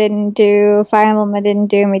Pokemon I didn't do, Fire Emblem I didn't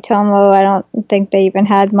do, Miitomo I don't think they even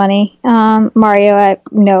had money. Mario,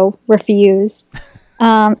 refuse.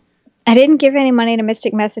 I didn't give any money to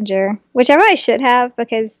Mystic Messenger, which I probably should have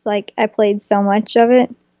because, like, I played so much of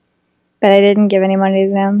it, but I didn't give any money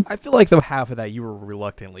to them. I feel like the half of that you were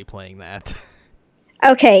reluctantly playing that.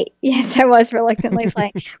 Okay, yes, I was reluctantly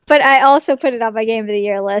playing, but I also put it on my Game of the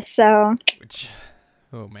Year list, so... Which,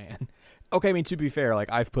 oh man. Okay, I mean, to be fair,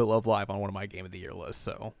 like, I've put Love Live on one of my Game of the Year lists,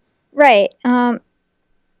 so... Right.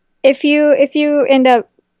 If you end up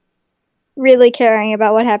really caring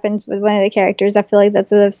about what happens with one of the characters, I feel like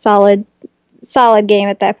that's a solid game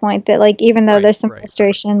at that point, that, like, even though there's some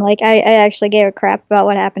frustration, like, I actually gave a crap about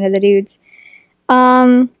what happened to the dudes.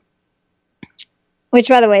 Which,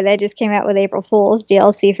 by the way, they just came out with April Fool's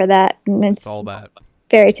DLC for that, and it's all that.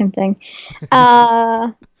 Very tempting.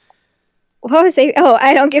 What was it? Oh,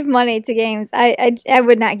 I don't give money to games. I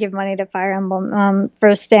would not give money to Fire Emblem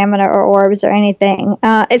for stamina or orbs or anything,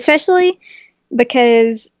 especially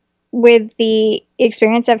because with the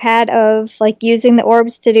experience I've had of, like, using the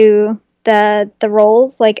orbs to do the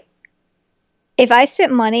rolls, like, if I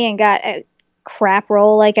spent money and got a crap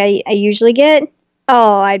roll like I usually get,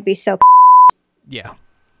 I'd be so yeah.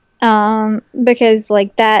 Because,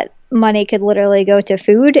 like, that money could literally go to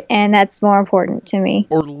food, and that's more important to me.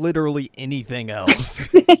 Or literally anything else.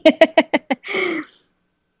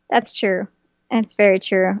 That's true. That's very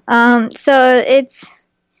true. So it's,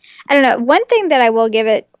 I don't know. One thing that I will give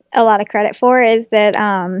it a lot of credit for is that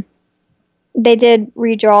they did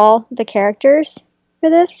redraw the characters for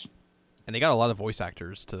this. And they got a lot of voice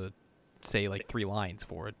actors to say, like, 3 lines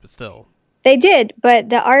for it, but still. They did, but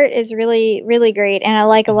the art is really, really great, and I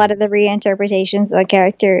like a lot of the reinterpretations of the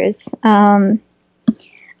characters.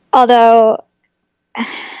 Although,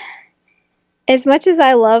 as much as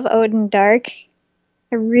I love Odin Dark,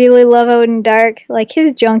 I really love Odin Dark, like,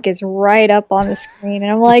 his junk is right up on the screen,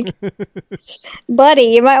 and I'm like, buddy,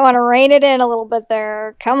 you might want to rein it in a little bit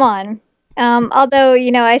there. Come on. Although,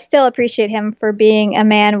 I still appreciate him for being a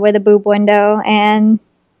man with a boob window, and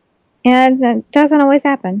that doesn't always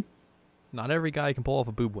happen. Not every guy can pull off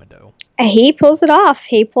a boob window. He pulls it off.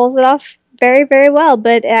 He pulls it off very, very well.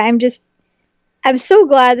 But I'm so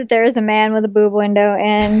glad that there is a man with a boob window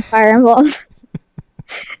in Fire Emblem.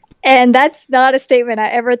 And that's not a statement I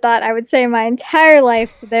ever thought I would say in my entire life.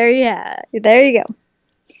 So there you go.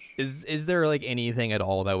 Is there, like, anything at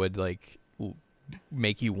all that would, like,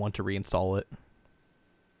 make you want to reinstall it?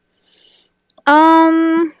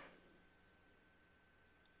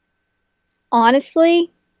 Honestly,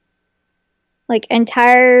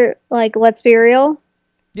 like, let's be real.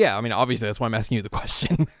 Yeah, I mean, obviously, that's why I'm asking you the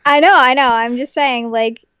question. I know. I'm just saying,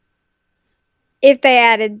 like, if they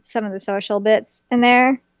added some of the social bits in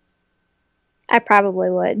there, I probably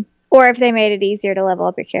would. Or if they made it easier to level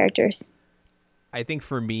up your characters. I think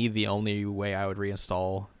for me, the only way I would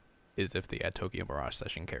reinstall is if they add Tokyo Mirage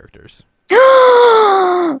Session characters.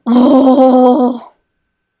 Oh!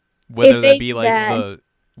 Whether that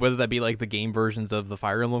be like the game versions of the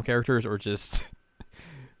Fire Emblem characters, or just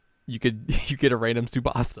you get a random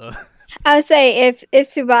Tsubasa. I would say if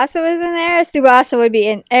Tsubasa was in there, Tsubasa would be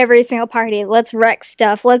in every single party. Let's wreck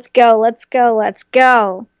stuff. Let's go.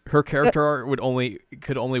 Her character art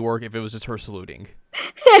could only work if it was just her saluting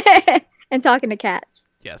and talking to cats.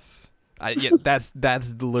 Yes.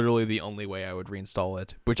 That's literally the only way I would reinstall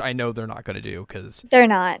it, which I know they're not going to do because they're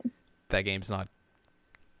not. That game's not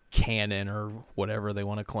canon or whatever they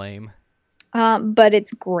want to claim. But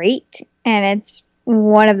it's great, and it's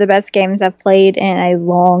one of the best games I've played in a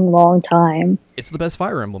long, long time. It's the best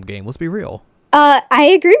Fire Emblem game. Let's be real.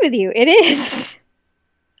 I agree with you. It is.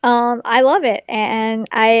 I love it, and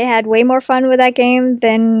I had way more fun with that game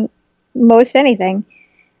than most anything.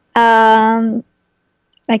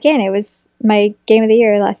 Again, it was my game of the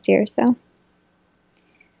year last year, so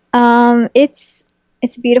it's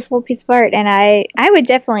a beautiful piece of art, and I would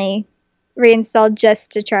definitely reinstall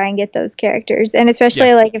just to try and get those characters, and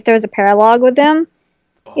especially like if there was a paralog with them,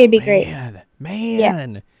 it'd be great.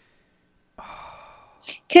 Man.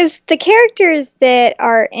 Because the characters that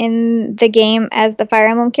are in the game as the Fire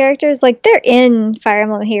Emblem characters, like, they're in Fire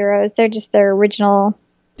Emblem Heroes. They're just their original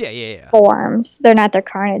forms. They're not their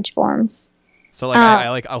Carnage forms. So,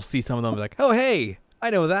 like, I'll see some of them like, oh, hey, I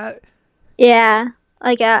know that. Yeah.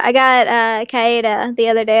 Like, I got Kaeda the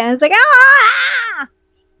other day, and I was like, ah!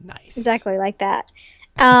 Nice. Exactly like that.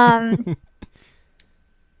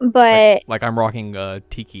 But like I'm rocking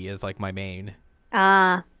Tiki as like my main.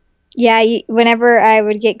 yeah, whenever I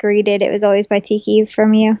would get greeted, it was always by Tiki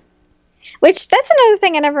from you. Which, that's another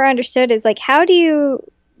thing I never understood is, like, how do you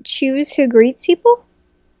choose who greets people?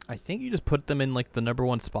 I think you just put them in like the number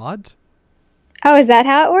one spot. Oh, is that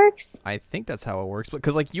how it works? I think that's how it works,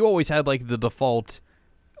 because like you always had like the default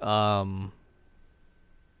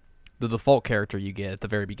character you get at the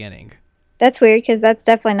very beginning. That's weird, because that's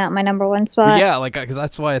definitely not my number one spot. But yeah, like, because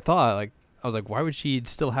that's why I thought, like, I was like, why would she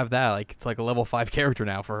still have that? Like, it's like a level 5 character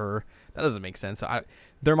now for her. That doesn't make sense.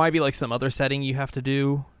 There might be like some other setting you have to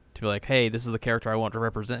do to be like, hey, this is the character I want to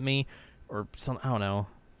represent me, or some, I don't know.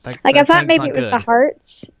 Like, I thought maybe it was the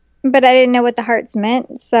hearts, but I didn't know what the hearts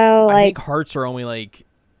meant. So, like, I think hearts are only like,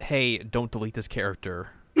 hey, don't delete this character.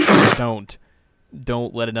 don't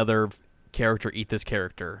let another character eat this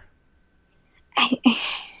character.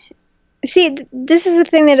 See, this is the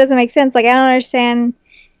thing that doesn't make sense. Like, I don't understand.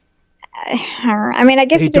 I mean, I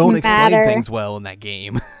guess it didn't matter. They don't explain things well in that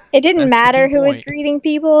game. It didn't matter who was greeting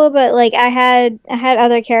people, but like I had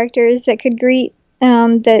other characters that could greet.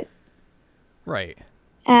 That. Right.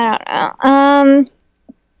 I don't know.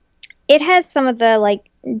 It has some of the like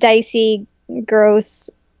dicey, gross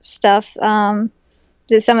stuff. That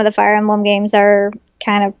some of the Fire Emblem games are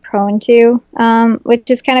kind of prone to,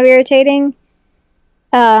 which is kind of irritating.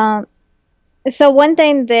 So one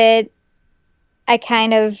thing that I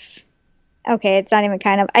kind of, okay, it's not even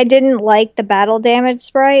kind of, I didn't like the battle damage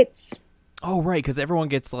sprites. Oh, right, because everyone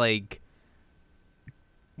gets like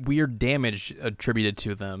weird damage attributed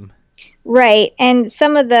to them. Right, and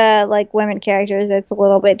some of the like women characters, it's a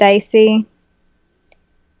little bit dicey.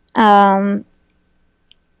 And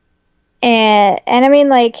I mean,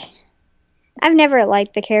 like, I've never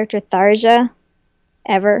liked the character Tharja,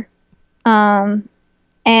 ever.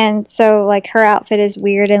 And so, like, her outfit is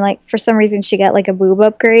weird, and, like, for some reason she got, like, a boob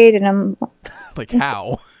upgrade, and I'm... Like,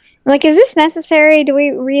 how? Like, is this necessary? Do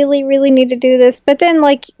we really, really need to do this? But then,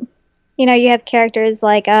 like, you know, you have characters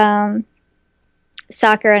like,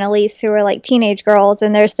 Sakura and Elise, who are, like, teenage girls,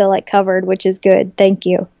 and they're still, like, covered, which is good. Thank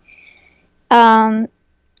you. But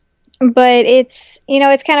it's, you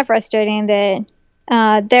know, it's kind of frustrating that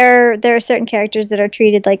there are certain characters that are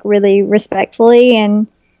treated, like, really respectfully, and...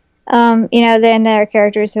 you know, then there are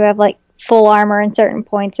characters who have like full armor in certain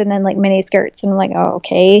points and then like mini skirts, and I'm like, oh,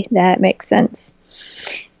 okay, that makes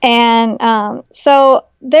sense. And so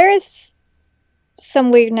there is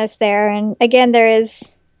some weirdness there, and again, there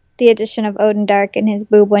is the addition of Odin Dark and his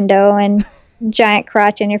boob window and giant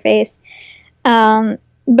crotch in your face. But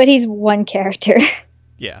he's one character.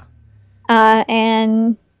 Yeah.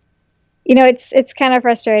 And you know, it's kind of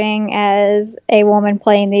frustrating as a woman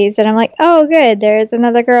playing these, and I'm like, oh, good, there's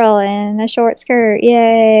another girl in a short skirt,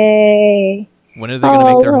 yay. When are they going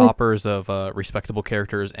to make their hoppers of respectable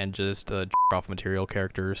characters and just off material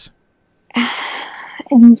characters?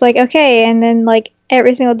 And it's like, okay, and then like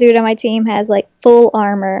every single dude on my team has like full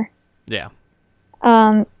armor. Yeah.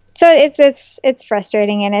 So it's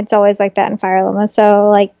frustrating, and it's always like that in Fire Emblem. So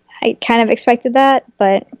like I kind of expected that,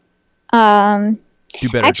 but do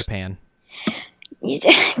better, Japan.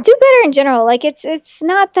 Do better in general. Like it's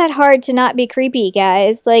not that hard to not be creepy,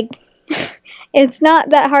 guys. Like it's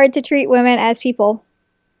not that hard to treat women as people.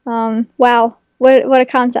 Wow, what a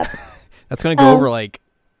concept. That's gonna go over like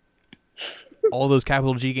all those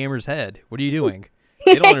capital G gamers' head. What are you doing?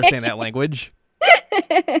 They don't understand that language.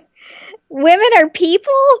 Women are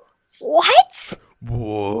people? What?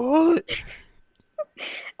 What?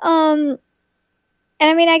 And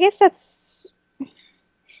I mean, I guess that's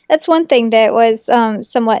one thing that was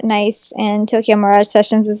somewhat nice in Tokyo Mirage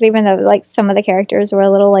Sessions, is even though like some of the characters were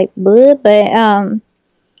a little like bleh, but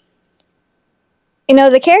you know,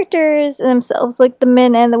 the characters themselves, like the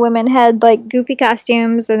men and the women, had like goofy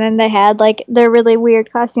costumes, and then they had like their really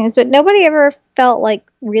weird costumes, but nobody ever felt like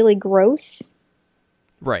really gross.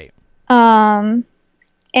 Right. And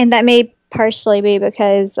that may partially be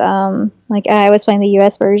because like I was playing the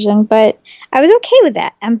US version, but I was okay with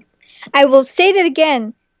that. I will state it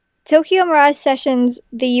again. Tokyo Mirage Sessions,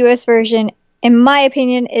 the US version, in my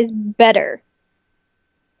opinion, is better.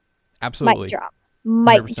 Absolutely. Mic drop.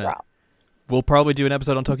 Mic 100%. drop. We'll probably do an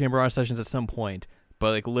episode on Tokyo Mirage Sessions at some point,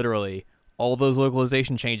 but like literally, all those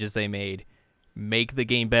localization changes they made make the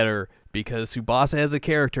game better, because Tsubasa as a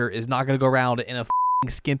character is not going to go around in a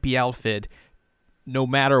skimpy outfit no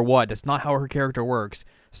matter what. That's not how her character works.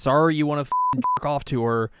 Sorry you want to jerk off to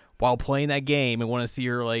her while playing that game and want to see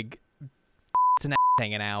her like and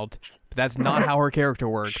hanging out, but that's not how her character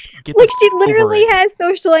works. Like she literally has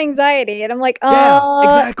social anxiety, and I'm like, yeah,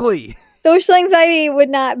 exactly. Social anxiety would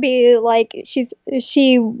not be like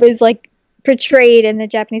she was like portrayed in the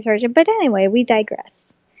Japanese version. But anyway, we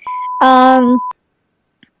digress.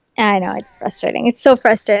 I know it's frustrating. It's so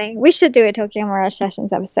frustrating. We should do a Tokyo Mirage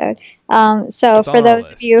Sessions episode. So It's on for our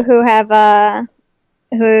those of list. you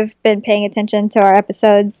who've been paying attention to our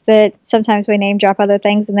episodes, that sometimes we name drop other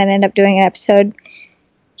things and then end up doing an episode.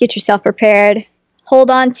 Get yourself prepared.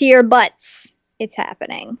 Hold on to your butts. It's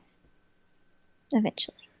happening.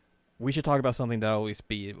 Eventually. We should talk about something that'll at least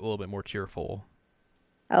be a little bit more cheerful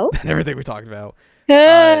Oh? than everything we talked about.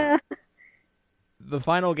 The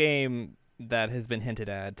final game that has been hinted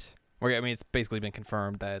at, or I mean, it's basically been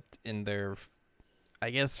confirmed that in their, I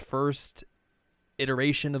guess, first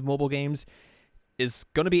iteration of mobile games is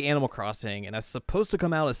going to be Animal Crossing, and that's supposed to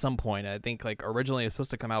come out at some point. I think like originally it was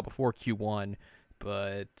supposed to come out before Q1,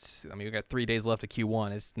 but I mean, we got 3 days left of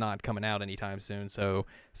Q1. It's not coming out anytime soon. So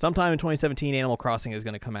sometime in 2017, Animal Crossing is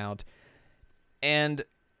going to come out. And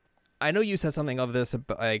I know you said something of this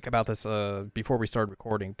about this before we started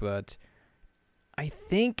recording, but I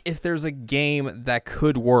think if there's a game that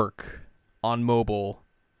could work on mobile,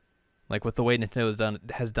 like with the way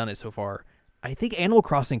Nintendo has done it so far, I think Animal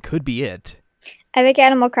Crossing could be it. I think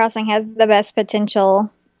Animal Crossing has the best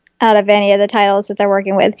potential out of any of the titles that they're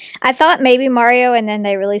working with. I thought maybe Mario, and then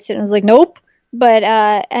they released it and was like, nope. But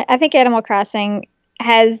I think Animal Crossing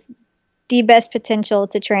has the best potential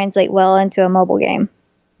to translate well into a mobile game.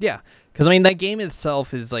 Yeah, because I mean that game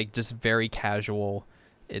itself is like just very casual.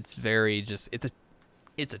 It's very just it's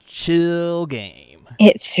a chill game.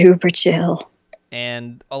 It's super chill.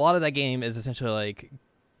 And a lot of that game is essentially like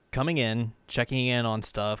coming in, checking in on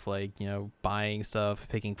stuff, like, you know, buying stuff,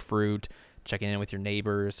 picking fruit, checking in with your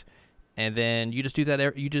neighbors, and then you just do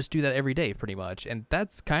that. You just do that every day, pretty much, and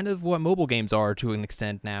that's kind of what mobile games are to an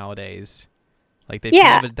extent nowadays. Like they've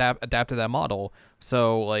kind of adapted that model.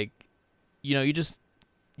 So like, you know,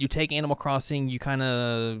 you take Animal Crossing, you kind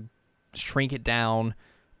of shrink it down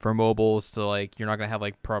for mobiles to like you're not gonna have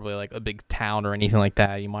like probably like a big town or anything like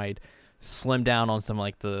that. You might slim down on some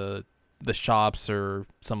like the shops or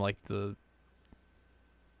some like the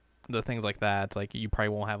things like that. Like you probably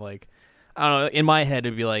won't have like, I don't know, in my head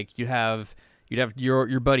it'd be like you'd have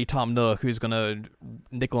your buddy Tom Nook who's gonna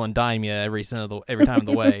nickel and dime you every time of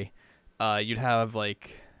the way. You'd have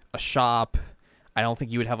like a shop. I don't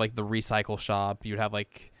think you would have like the recycle shop. You'd have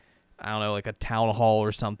like, I don't know, like a town hall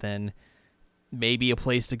or something. Maybe a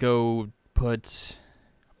place to go put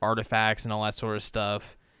artifacts and all that sort of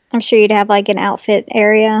stuff. I'm sure you'd have like an outfit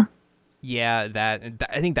area. Yeah,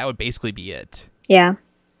 I think that would basically be it. Yeah.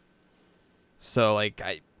 So like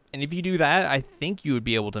and if you do that, I think you would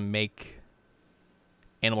be able to make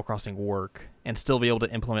Animal Crossing work and still be able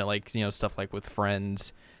to implement like, you know, stuff like with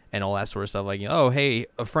friends and all that sort of stuff. Like, you know, oh hey,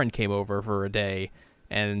 a friend came over for a day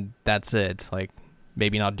and that's it. Like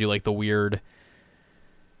maybe not do like the weird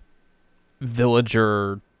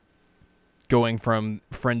villager going from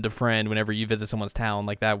friend to friend whenever you visit someone's town,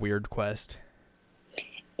 like that weird quest.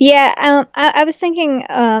 Yeah, I was thinking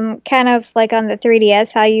kind of like on the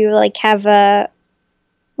 3DS, how you like have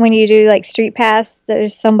when you do like Street Pass,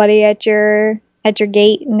 there's somebody at your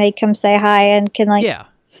gate and they come say hi and can like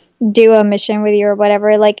do a mission with you or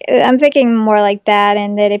whatever. Like I'm thinking more like that,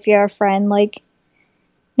 and that if you're a friend, like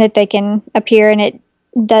that they can appear and it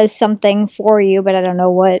does something for you, but I don't know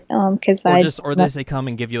what. Because or they come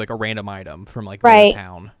and give you like a random item from like their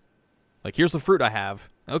town. Like here's the fruit I have.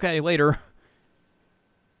 Okay, later.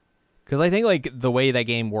 Because I think like the way that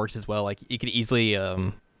game works as well, like you could easily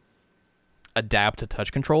adapt to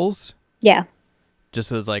touch controls. Yeah.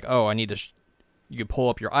 Just as like, oh, I need to. You could pull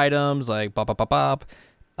up your items, like bop bop bop bop.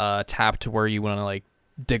 Tap to where you want to like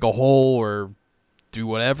dig a hole or do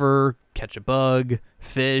whatever, catch a bug,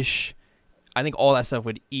 fish. I think all that stuff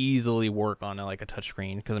would easily work on like a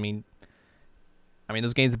touchscreen. Because I mean,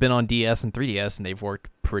 those games have been on DS and 3DS and they've worked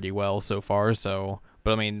pretty well so far. So,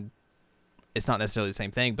 but I mean, it's not necessarily the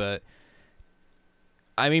same thing, but.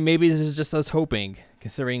 I mean, maybe this is just us hoping,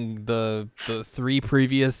 considering the 3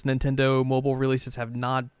 previous Nintendo mobile releases have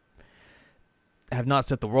not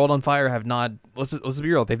set the world on fire. Have not. Let's be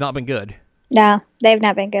real. They've not been good. No, they've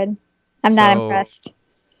not been good. I'm not impressed.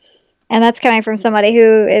 And that's coming from somebody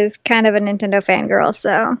who is kind of a Nintendo fangirl.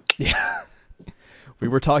 So yeah, we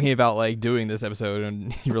were talking about like doing this episode,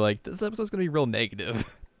 and you were like, "This episode's gonna be real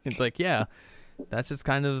negative." It's like, yeah, that's just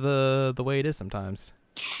kind of the way it is sometimes.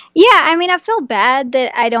 Yeah, I mean, I feel bad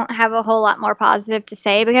that I don't have a whole lot more positive to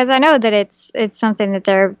say, because I know that it's something that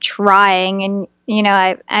they're trying, and you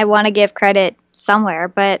know, I want to give credit somewhere,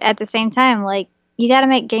 but at the same time, like, you got to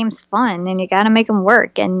make games fun and you got to make them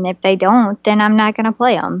work, and if they don't, then I'm not going to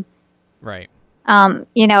play them. Right.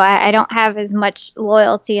 I don't have as much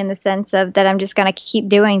loyalty in the sense of that I'm just going to keep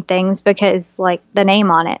doing things because, like, the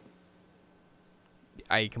name on it.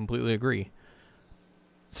 I completely agree.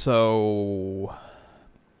 So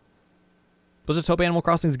let's just hope Animal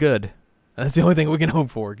Crossing's good. That's the only thing we can hope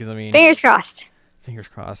for. Because Fingers crossed. Fingers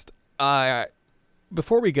crossed.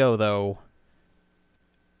 Before we go, though,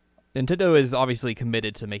 Nintendo is obviously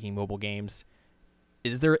committed to making mobile games.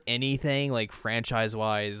 Is there anything, like,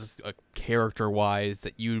 franchise-wise, character-wise,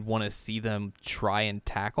 that you'd want to see them try and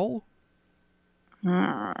tackle?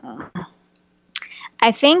 I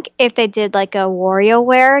think if they did, like, a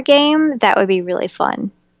WarioWare game, that would be really fun.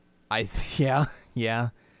 Yeah.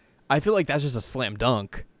 I feel like that's just a slam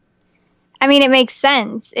dunk. I mean, it makes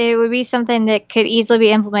sense. It would be something that could easily be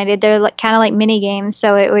implemented. They're kind of like mini games,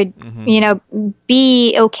 so it would,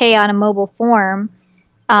 be okay on a mobile form.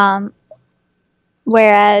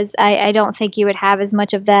 Whereas I don't think you would have as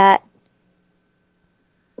much of that.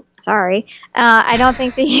 Sorry. I don't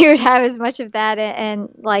think that you would have as much of that. And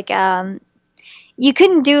like, you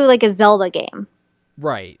couldn't do like a Zelda game.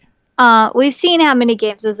 Right. We've seen how many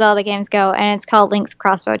games the Zelda games go, and it's called Link's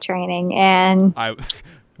Crossbow Training. And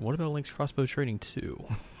what about Link's Crossbow Training 2?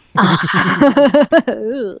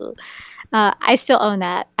 I still own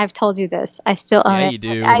that. I've told you this. I still own it. Yeah, you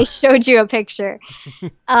do. I showed you a picture.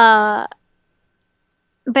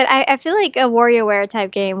 But I feel like a WarioWare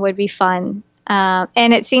type game would be fun.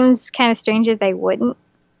 And it seems kind of strange that they wouldn't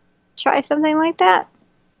try something like that.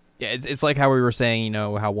 Yeah, it's like how we were saying,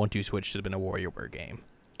 how 1-2 Switch should have been a WarioWare game.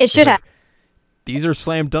 It should have. These are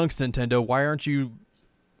slam dunks, Nintendo. Why aren't you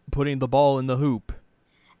putting the ball in the hoop?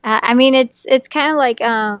 I mean, it's kind of like,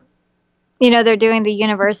 they're doing the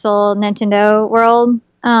Universal Nintendo World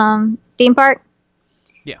theme park.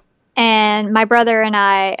 Yeah. And my brother and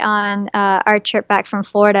I, on our trip back from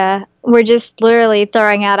Florida, we're just literally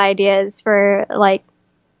throwing out ideas for, like,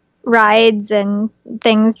 rides and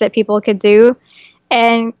things that people could do.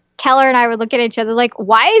 And Keller and I would look at each other like,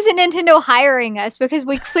 why isn't Nintendo hiring us? Because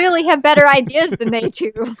we clearly have better ideas than they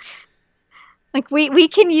do. Like, we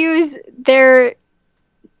can use their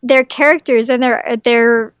characters and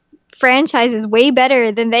their franchises way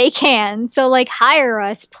better than they can. So, like, hire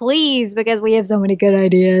us, please, because we have so many good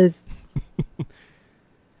ideas.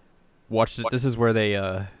 Watch it. This is where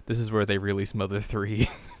they release Mother 3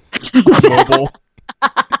 on mobile.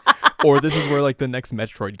 Or this is where, like, the next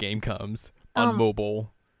Metroid game comes on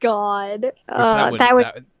mobile. God.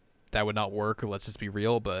 That would not work, let's just be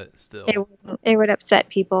real, but still. It would upset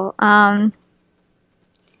people.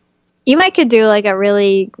 You might could do, like, a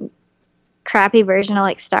really crappy version of,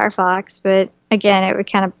 like, Star Fox, but again, it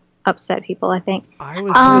would kind of upset people, I think. I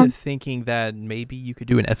was kind of thinking that maybe you could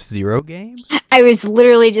do an F-Zero game. I was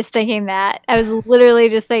literally just thinking that. I was literally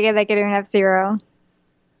just thinking they could do an F-Zero.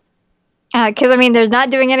 Because, I mean, there's not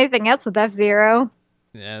doing anything else with F-Zero.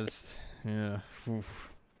 Yeah. Oof.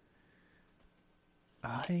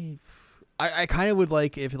 I kind of would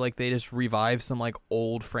like if, like, they just revive some, like,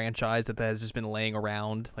 old franchise that has just been laying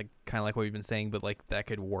around, like, kind of like what we've been saying, but, like, that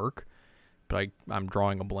could work. But I'm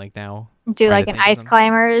drawing a blank now. Do, like, an Ice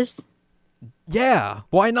Climbers? Yeah,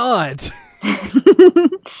 why not?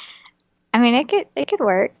 I mean, it could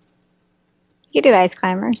work. You could do Ice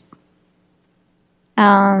Climbers.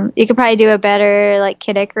 You could probably do a better, like,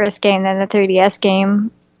 Kid Icarus game than the 3DS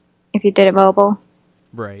game if you did it mobile.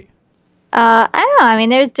 Right. I don't know. I mean,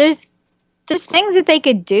 there's things that they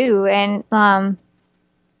could do, and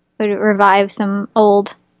would revive some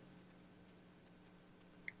old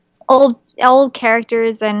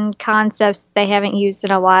characters and concepts they haven't used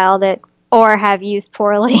in a while or have used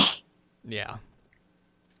poorly. Yeah.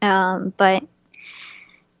 But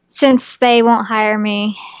since they won't hire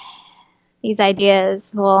me, these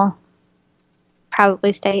ideas will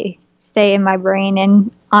probably stay in my brain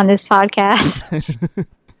and on this podcast.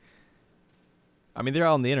 I mean, they're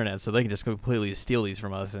all on the internet, so they can just completely steal these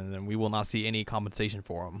from us, and then we will not see any compensation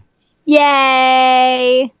for them.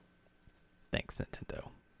 Yay! Thanks, Nintendo.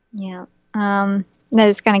 Yeah. They're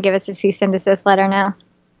just going to give us a cease and desist letter now.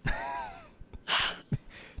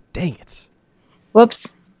 Dang it.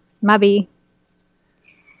 Whoops. Mubby.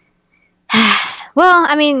 Well,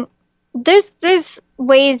 I mean, there's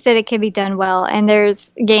ways that it can be done well, and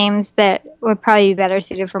there's games that would probably be better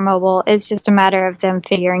suited for mobile. It's just a matter of them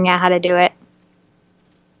figuring out how to do it.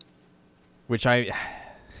 Which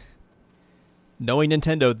knowing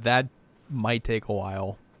Nintendo, that might take a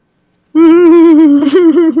while.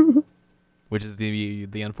 Which is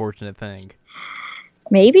the unfortunate thing.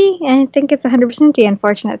 Maybe. I think it's 100% the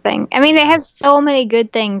unfortunate thing. I mean, they have so many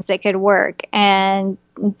good things that could work, and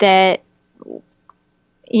that,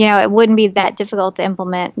 it wouldn't be that difficult to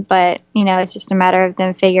implement, but, it's just a matter of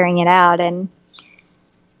them figuring it out. And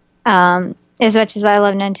as much as I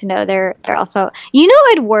love Nintendo, they're also,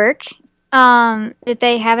 it'd work that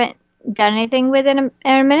they haven't done anything with in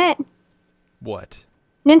a minute. What?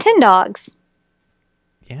 Nintendogs.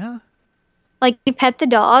 Yeah? Like, you pet the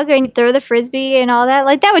dog and you throw the frisbee and all that.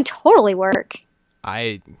 Like, that would totally work.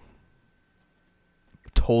 I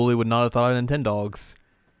totally would not have thought of Nintendogs.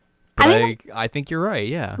 But I think you're right,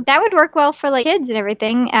 yeah. That would work well for, like, kids and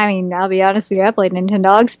everything. I mean, I'll be honest with you, I played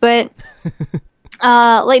Nintendogs, but,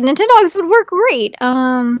 Nintendogs would work great.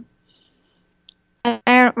 I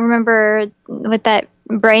don't remember what that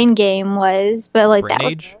brain game was, but, like, Brain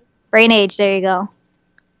Age? Brain Age, there you go.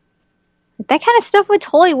 That kind of stuff would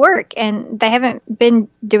totally work, and they haven't been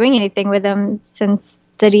doing anything with them since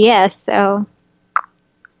the DS, so...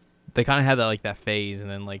 They kind of had that phase, and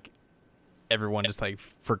then, everyone just,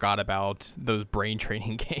 forgot about those brain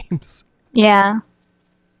training games. Yeah.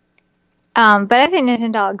 But I think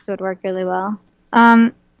Nintendogs would work really well.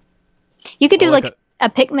 You could do, a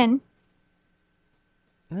Pikmin.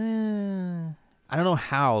 I don't know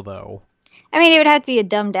how, though. I mean, it would have to be a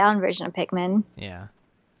dumbed-down version of Pikmin. Yeah.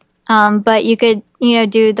 But you could,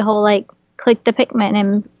 do the whole, click the Pikmin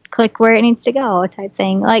and click where it needs to go type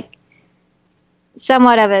thing. Like,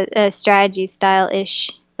 somewhat of a strategy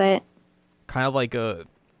style-ish, but... Kind of like a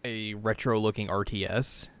retro-looking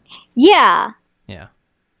RTS. Yeah. Yeah.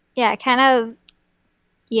 Yeah, kind of...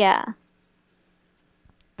 Yeah.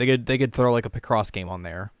 They could throw, a Picross game on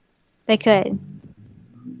there. They could.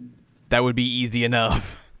 That would be easy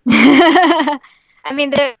enough. I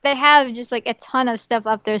mean, they have just a ton of stuff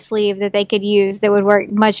up their sleeve that they could use that would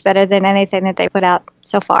work much better than anything that they put out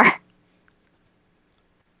so far.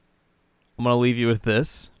 I'm going to leave you with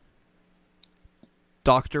this.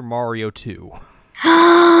 Dr. Mario 2.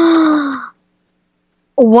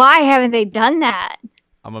 Why haven't they done that?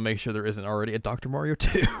 I'm going to make sure there isn't already a Dr. Mario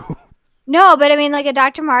 2. No, but I mean, a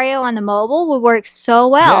Dr. Mario on the mobile would work so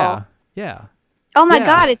well. Yeah. Oh my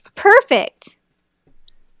god, it's perfect.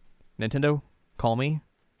 Nintendo, call me.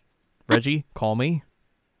 Reggie, call me.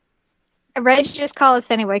 Reggie, just call us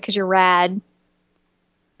anyway because you're rad.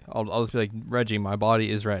 I'll just be like, Reggie, my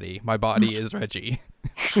body is ready. My body is Reggie.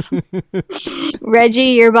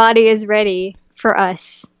 Reggie, your body is ready for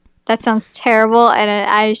us. That sounds terrible, and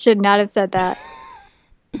I should not have said that.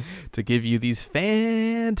 To give you these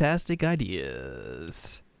fantastic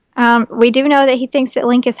ideas. We do know that he thinks that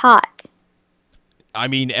Link is hot. I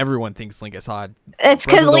mean, everyone thinks Link is hot. It's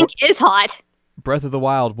because Link is hot. Breath of the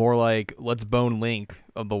Wild, more like, let's bone Link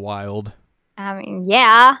of the Wild. I mean,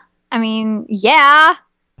 yeah.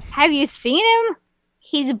 Have you seen him?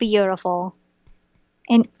 He's beautiful.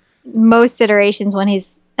 In most iterations when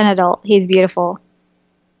he's an adult, he's beautiful.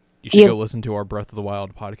 You should go listen to our Breath of the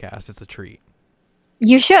Wild podcast. It's a treat.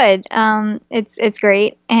 You should. It's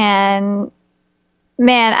great. And,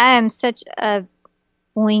 man, I am such a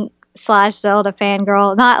Link/Zelda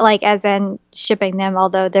fangirl. Not as in shipping them,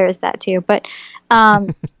 although there's that too. But I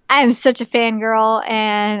am such a fangirl,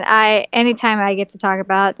 and anytime I get to talk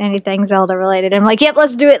about anything Zelda related, I'm like, yep,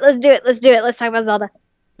 let's do it. Let's talk about Zelda.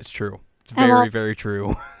 It's true. It's very, very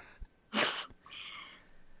true.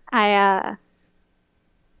 I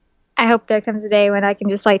hope there comes a day when I can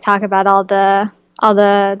just talk about all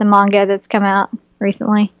the manga that's come out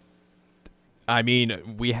recently. I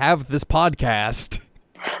mean, we have this podcast.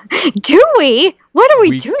 Do we? What are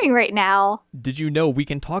we doing right now? Did you know we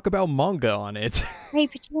can talk about manga on it? Right,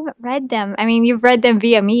 but you haven't read them. I mean, you've read them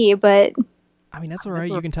via me, but... I mean, that's all right.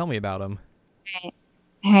 You can tell me about them. All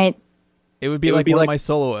right. It would be like one of my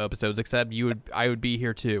solo episodes, except I would be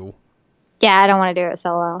here too. Yeah, I don't want to do it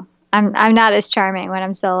solo. I'm not as charming when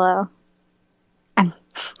I'm solo. I'm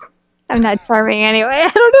not charming anyway. I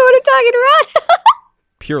don't know what I'm talking about.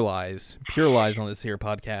 Pure lies on this here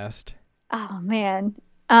podcast. Oh man.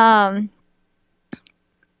 I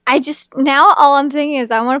just now all I'm thinking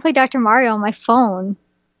is I want to play Dr. Mario on my phone.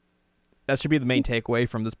 That should be the main takeaway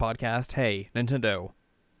from this podcast. Hey, Nintendo.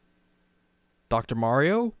 Dr.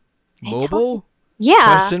 Mario? Mobile?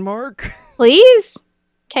 Yeah. Question mark? Please?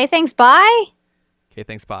 Okay, thanks, bye. Okay,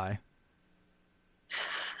 thanks, bye.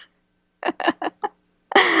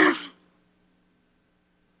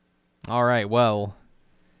 All right, well,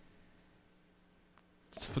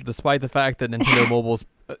 despite the fact that Nintendo Mobile's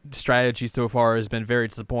strategy so far has been very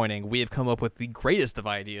disappointing, we have come up with the greatest of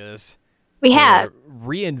ideas. We have.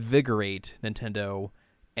 Reinvigorate Nintendo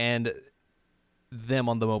and them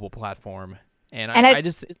on the mobile platform. And I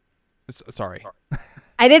just... Sorry.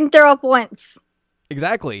 I didn't throw up once.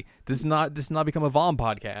 Exactly. This is not become a VOM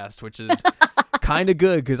podcast, which is Kind of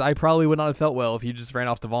good, because I probably would not have felt well if you just ran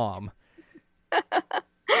off to vom.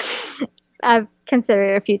 I've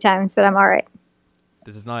considered it a few times, but I'm all right.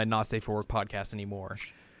 This is not a not safe for work podcast anymore.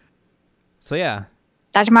 So yeah.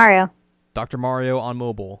 Dr. Mario. Dr. Mario on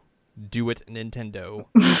mobile. Do it, Nintendo.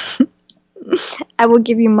 I will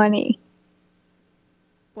give you money.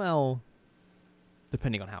 Well,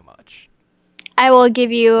 depending on how much. I will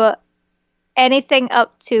give you anything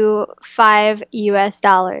up to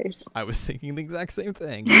 $5. I was thinking the exact same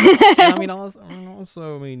thing. And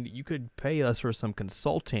also, you could pay us for some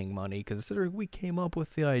consulting money, considering we came up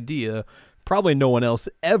with the idea. Probably no one else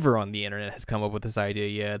ever on the internet has come up with this idea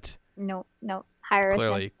yet. No. Hire us.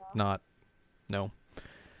 Clearly not. No.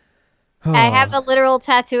 I have a literal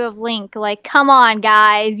tattoo of Link. Like, come on,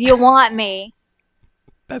 guys. You want me.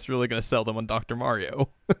 That's really going to sell them on Dr. Mario.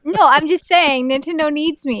 No, I'm just saying, Nintendo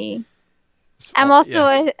needs me. I'm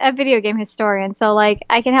also a video game historian, so, like,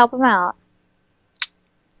 I can help them out.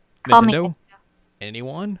 Call Nintendo? me.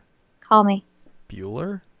 Anyone? Call me.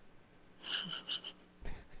 Bueller?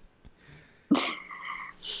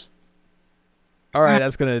 All right,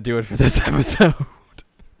 that's going to do it for this episode.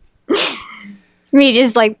 Me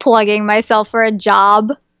just, like, plugging myself for a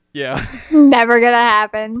job. Yeah. Never gonna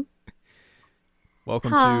happen.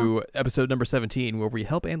 Welcome to episode number 17, where we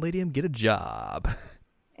help Anne Ladyem get a job.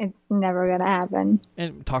 It's never gonna happen.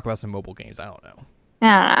 And talk about some mobile games. I don't know.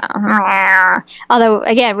 Although,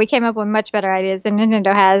 again, we came up with much better ideas than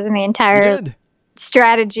Nintendo has in the entire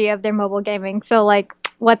strategy of their mobile gaming. So, like,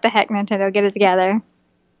 what the heck, Nintendo? Get it together.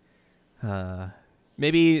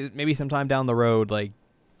 Maybe sometime down the road, like,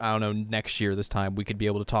 I don't know, next year this time, we could be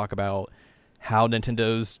able to talk about how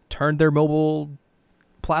Nintendo's turned their mobile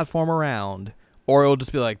platform around. Or it'll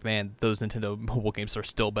just be like, man, those Nintendo mobile games are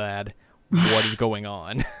still bad. What is going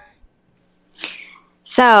on?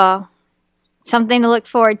 So, something to look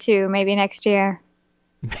forward to maybe next year.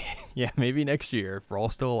 Yeah, maybe next year if we're all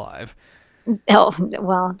still alive. Oh,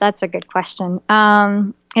 well, that's a good question.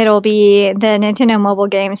 It'll be the Nintendo Mobile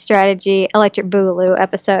Game Strategy Electric Boogaloo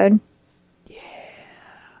episode. Yeah.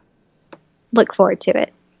 Look forward to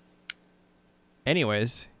it.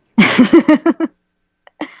 Anyways.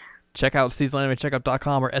 Check out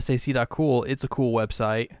seasonalanimecheckup.com or sac.cool. It's a cool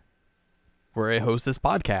website where it hosts this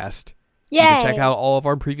podcast. Yay! You can check out all of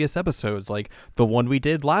our previous episodes, like the one we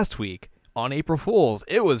did last week on April Fool's.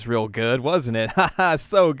 It was real good, wasn't it? Haha,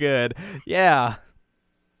 so good. Yeah.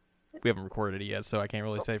 We haven't recorded it yet, so I can't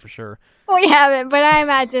really say for sure. We haven't, but I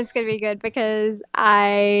imagine it's going to be good because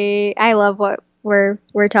I love what we're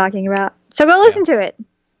talking about. So go listen to it.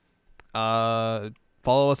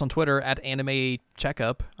 Follow us on Twitter at Anime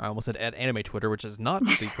Checkup. I almost said at Anime Twitter, which is not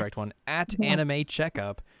the correct one. At Anime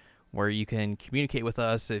Checkup, where you can communicate with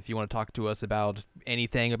us if you want to talk to us about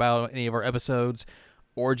anything about any of our episodes,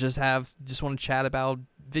 or just want to chat about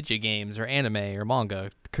video games or anime or manga.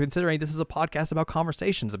 Considering this is a podcast about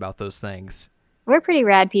conversations about those things, we're pretty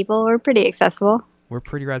rad people. We're pretty accessible. We're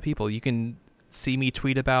pretty rad people. You can see me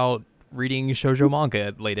tweet about reading shoujo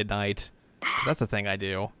manga late at night. That's the thing I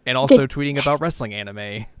do. And also tweeting about wrestling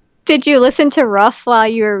anime. Did you listen to Rough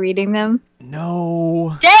while you were reading them?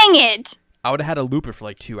 No. Dang it! I would have had to loop it for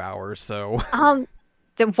like 2 hours, so...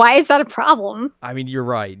 Then why is that a problem? I mean, you're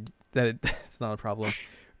right. It's not a problem.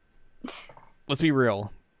 Let's be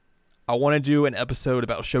real. I want to do an episode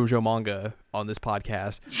about shoujo manga on this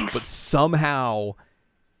podcast, but somehow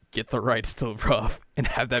get the rights to Rough and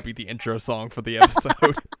have that be the intro song for the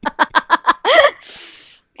episode.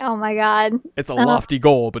 Oh my god. It's a lofty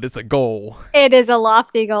goal, but it's a goal. It is a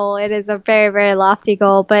lofty goal. It is a very, very lofty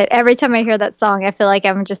goal. But every time I hear that song, I feel like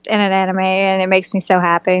I'm just in an anime, and it makes me so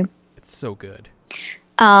happy. It's so good.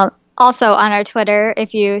 Also, on our Twitter,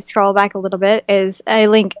 if you scroll back a little bit, is a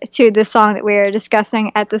link to the song that we are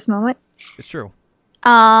discussing at this moment. It's true.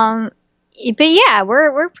 But yeah,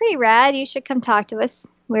 we're pretty rad. You should come talk to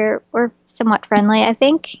us. We're somewhat friendly, I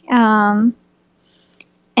think.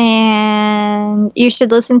 And you should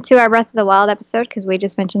listen to our Breath of the Wild episode, because we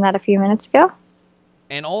just mentioned that a few minutes ago.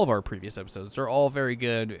 And all of our previous episodes are all very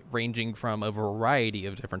good, ranging from a variety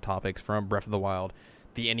of different topics, from Breath of the Wild,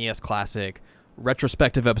 the NES Classic,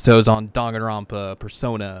 retrospective episodes on Danganronpa,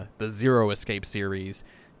 Persona, the Zero Escape series,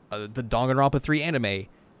 the Danganronpa 3 anime,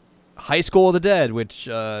 High School of the Dead, which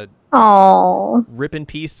rip in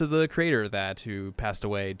peace to the creator of that, who passed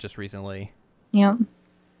away just recently. Yep.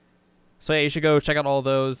 So yeah, you should go check out all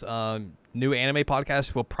those. New anime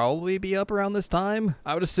podcasts will probably be up around this time,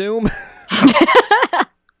 I would assume.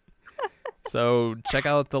 So check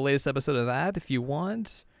out the latest episode of that if you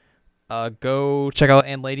want. Go check out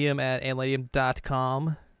Anne Ladyem at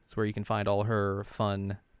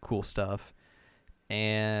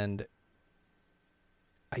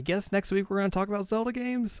I guess next week we're going to talk about Zelda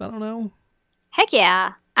games. I don't know. Heck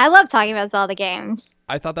yeah. I love talking about Zelda games.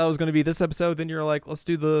 I thought that was going to be this episode. Then you're like, let's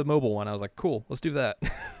do the mobile one. I was like, cool, let's do that.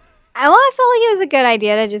 I felt like it was a good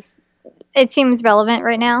idea it seems relevant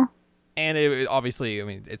right now. And it obviously, I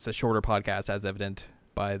mean, it's a shorter podcast, as evident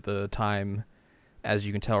by the time. As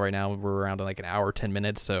you can tell right now, we're around like an hour, 10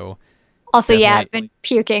 minutes. So also, yeah, I've been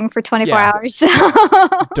puking for 24 hours. So.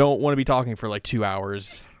 Don't want to be talking for like 2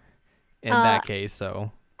 hours in that case.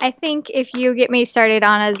 So I think if you get me started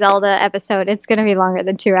on a Zelda episode, it's going to be longer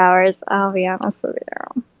than 2 hours. I'll be honest with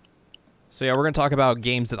you. So yeah, we're going to talk about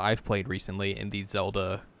games that I've played recently in the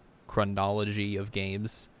Zelda chronology of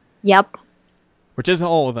games. Yep. Which isn't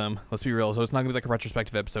all of them, let's be real. So it's not going to be like a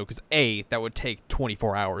retrospective episode because that would take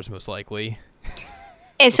 24 hours most likely.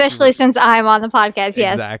 Especially since I'm on the podcast,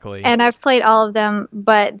 yes. Exactly. And I've played all of them,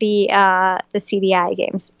 but the CDI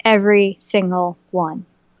games, every single one.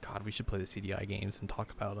 God, we should play the CDI games and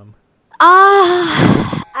talk about them.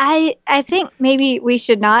 I think maybe we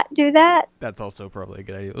should not do that. That's also probably a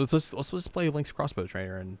good idea. Let's just play Link's Crossbow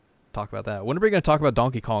Trainer and talk about that. When are we going to talk about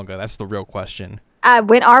Donkey Konga? That's the real question.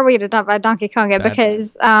 When are we to talk about Donkey Konga?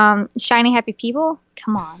 Because Shiny Happy People?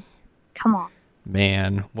 Come on.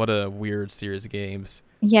 Man, what a weird series of games.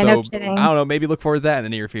 Yeah, no kidding. I don't know. Maybe look forward to that in the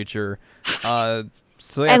near future.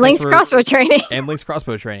 So yeah, and Link's Crossbow Training. And Link's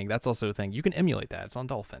Crossbow Training. That's also a thing. You can emulate that. It's on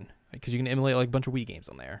Dolphin. Because you can emulate like a bunch of Wii games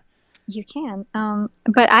on there. You can.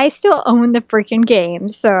 But I still own the freaking game,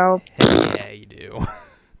 so. Heck yeah, you do.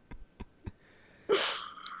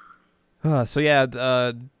 So yeah,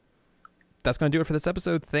 that's going to do it for this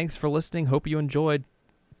episode. Thanks for listening. Hope you enjoyed.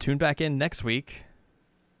 Tune back in next week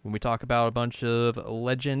when we talk about a bunch of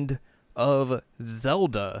Legend of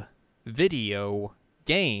Zelda video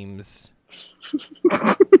games.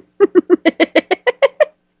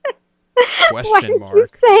 Why did you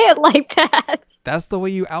say it like that? That's the way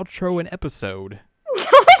you outro an episode. No,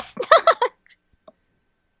 it's not.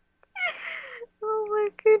 Oh my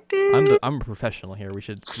goodness. I'm a professional here. We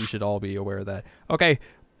should all be aware of that. Okay,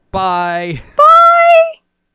 bye.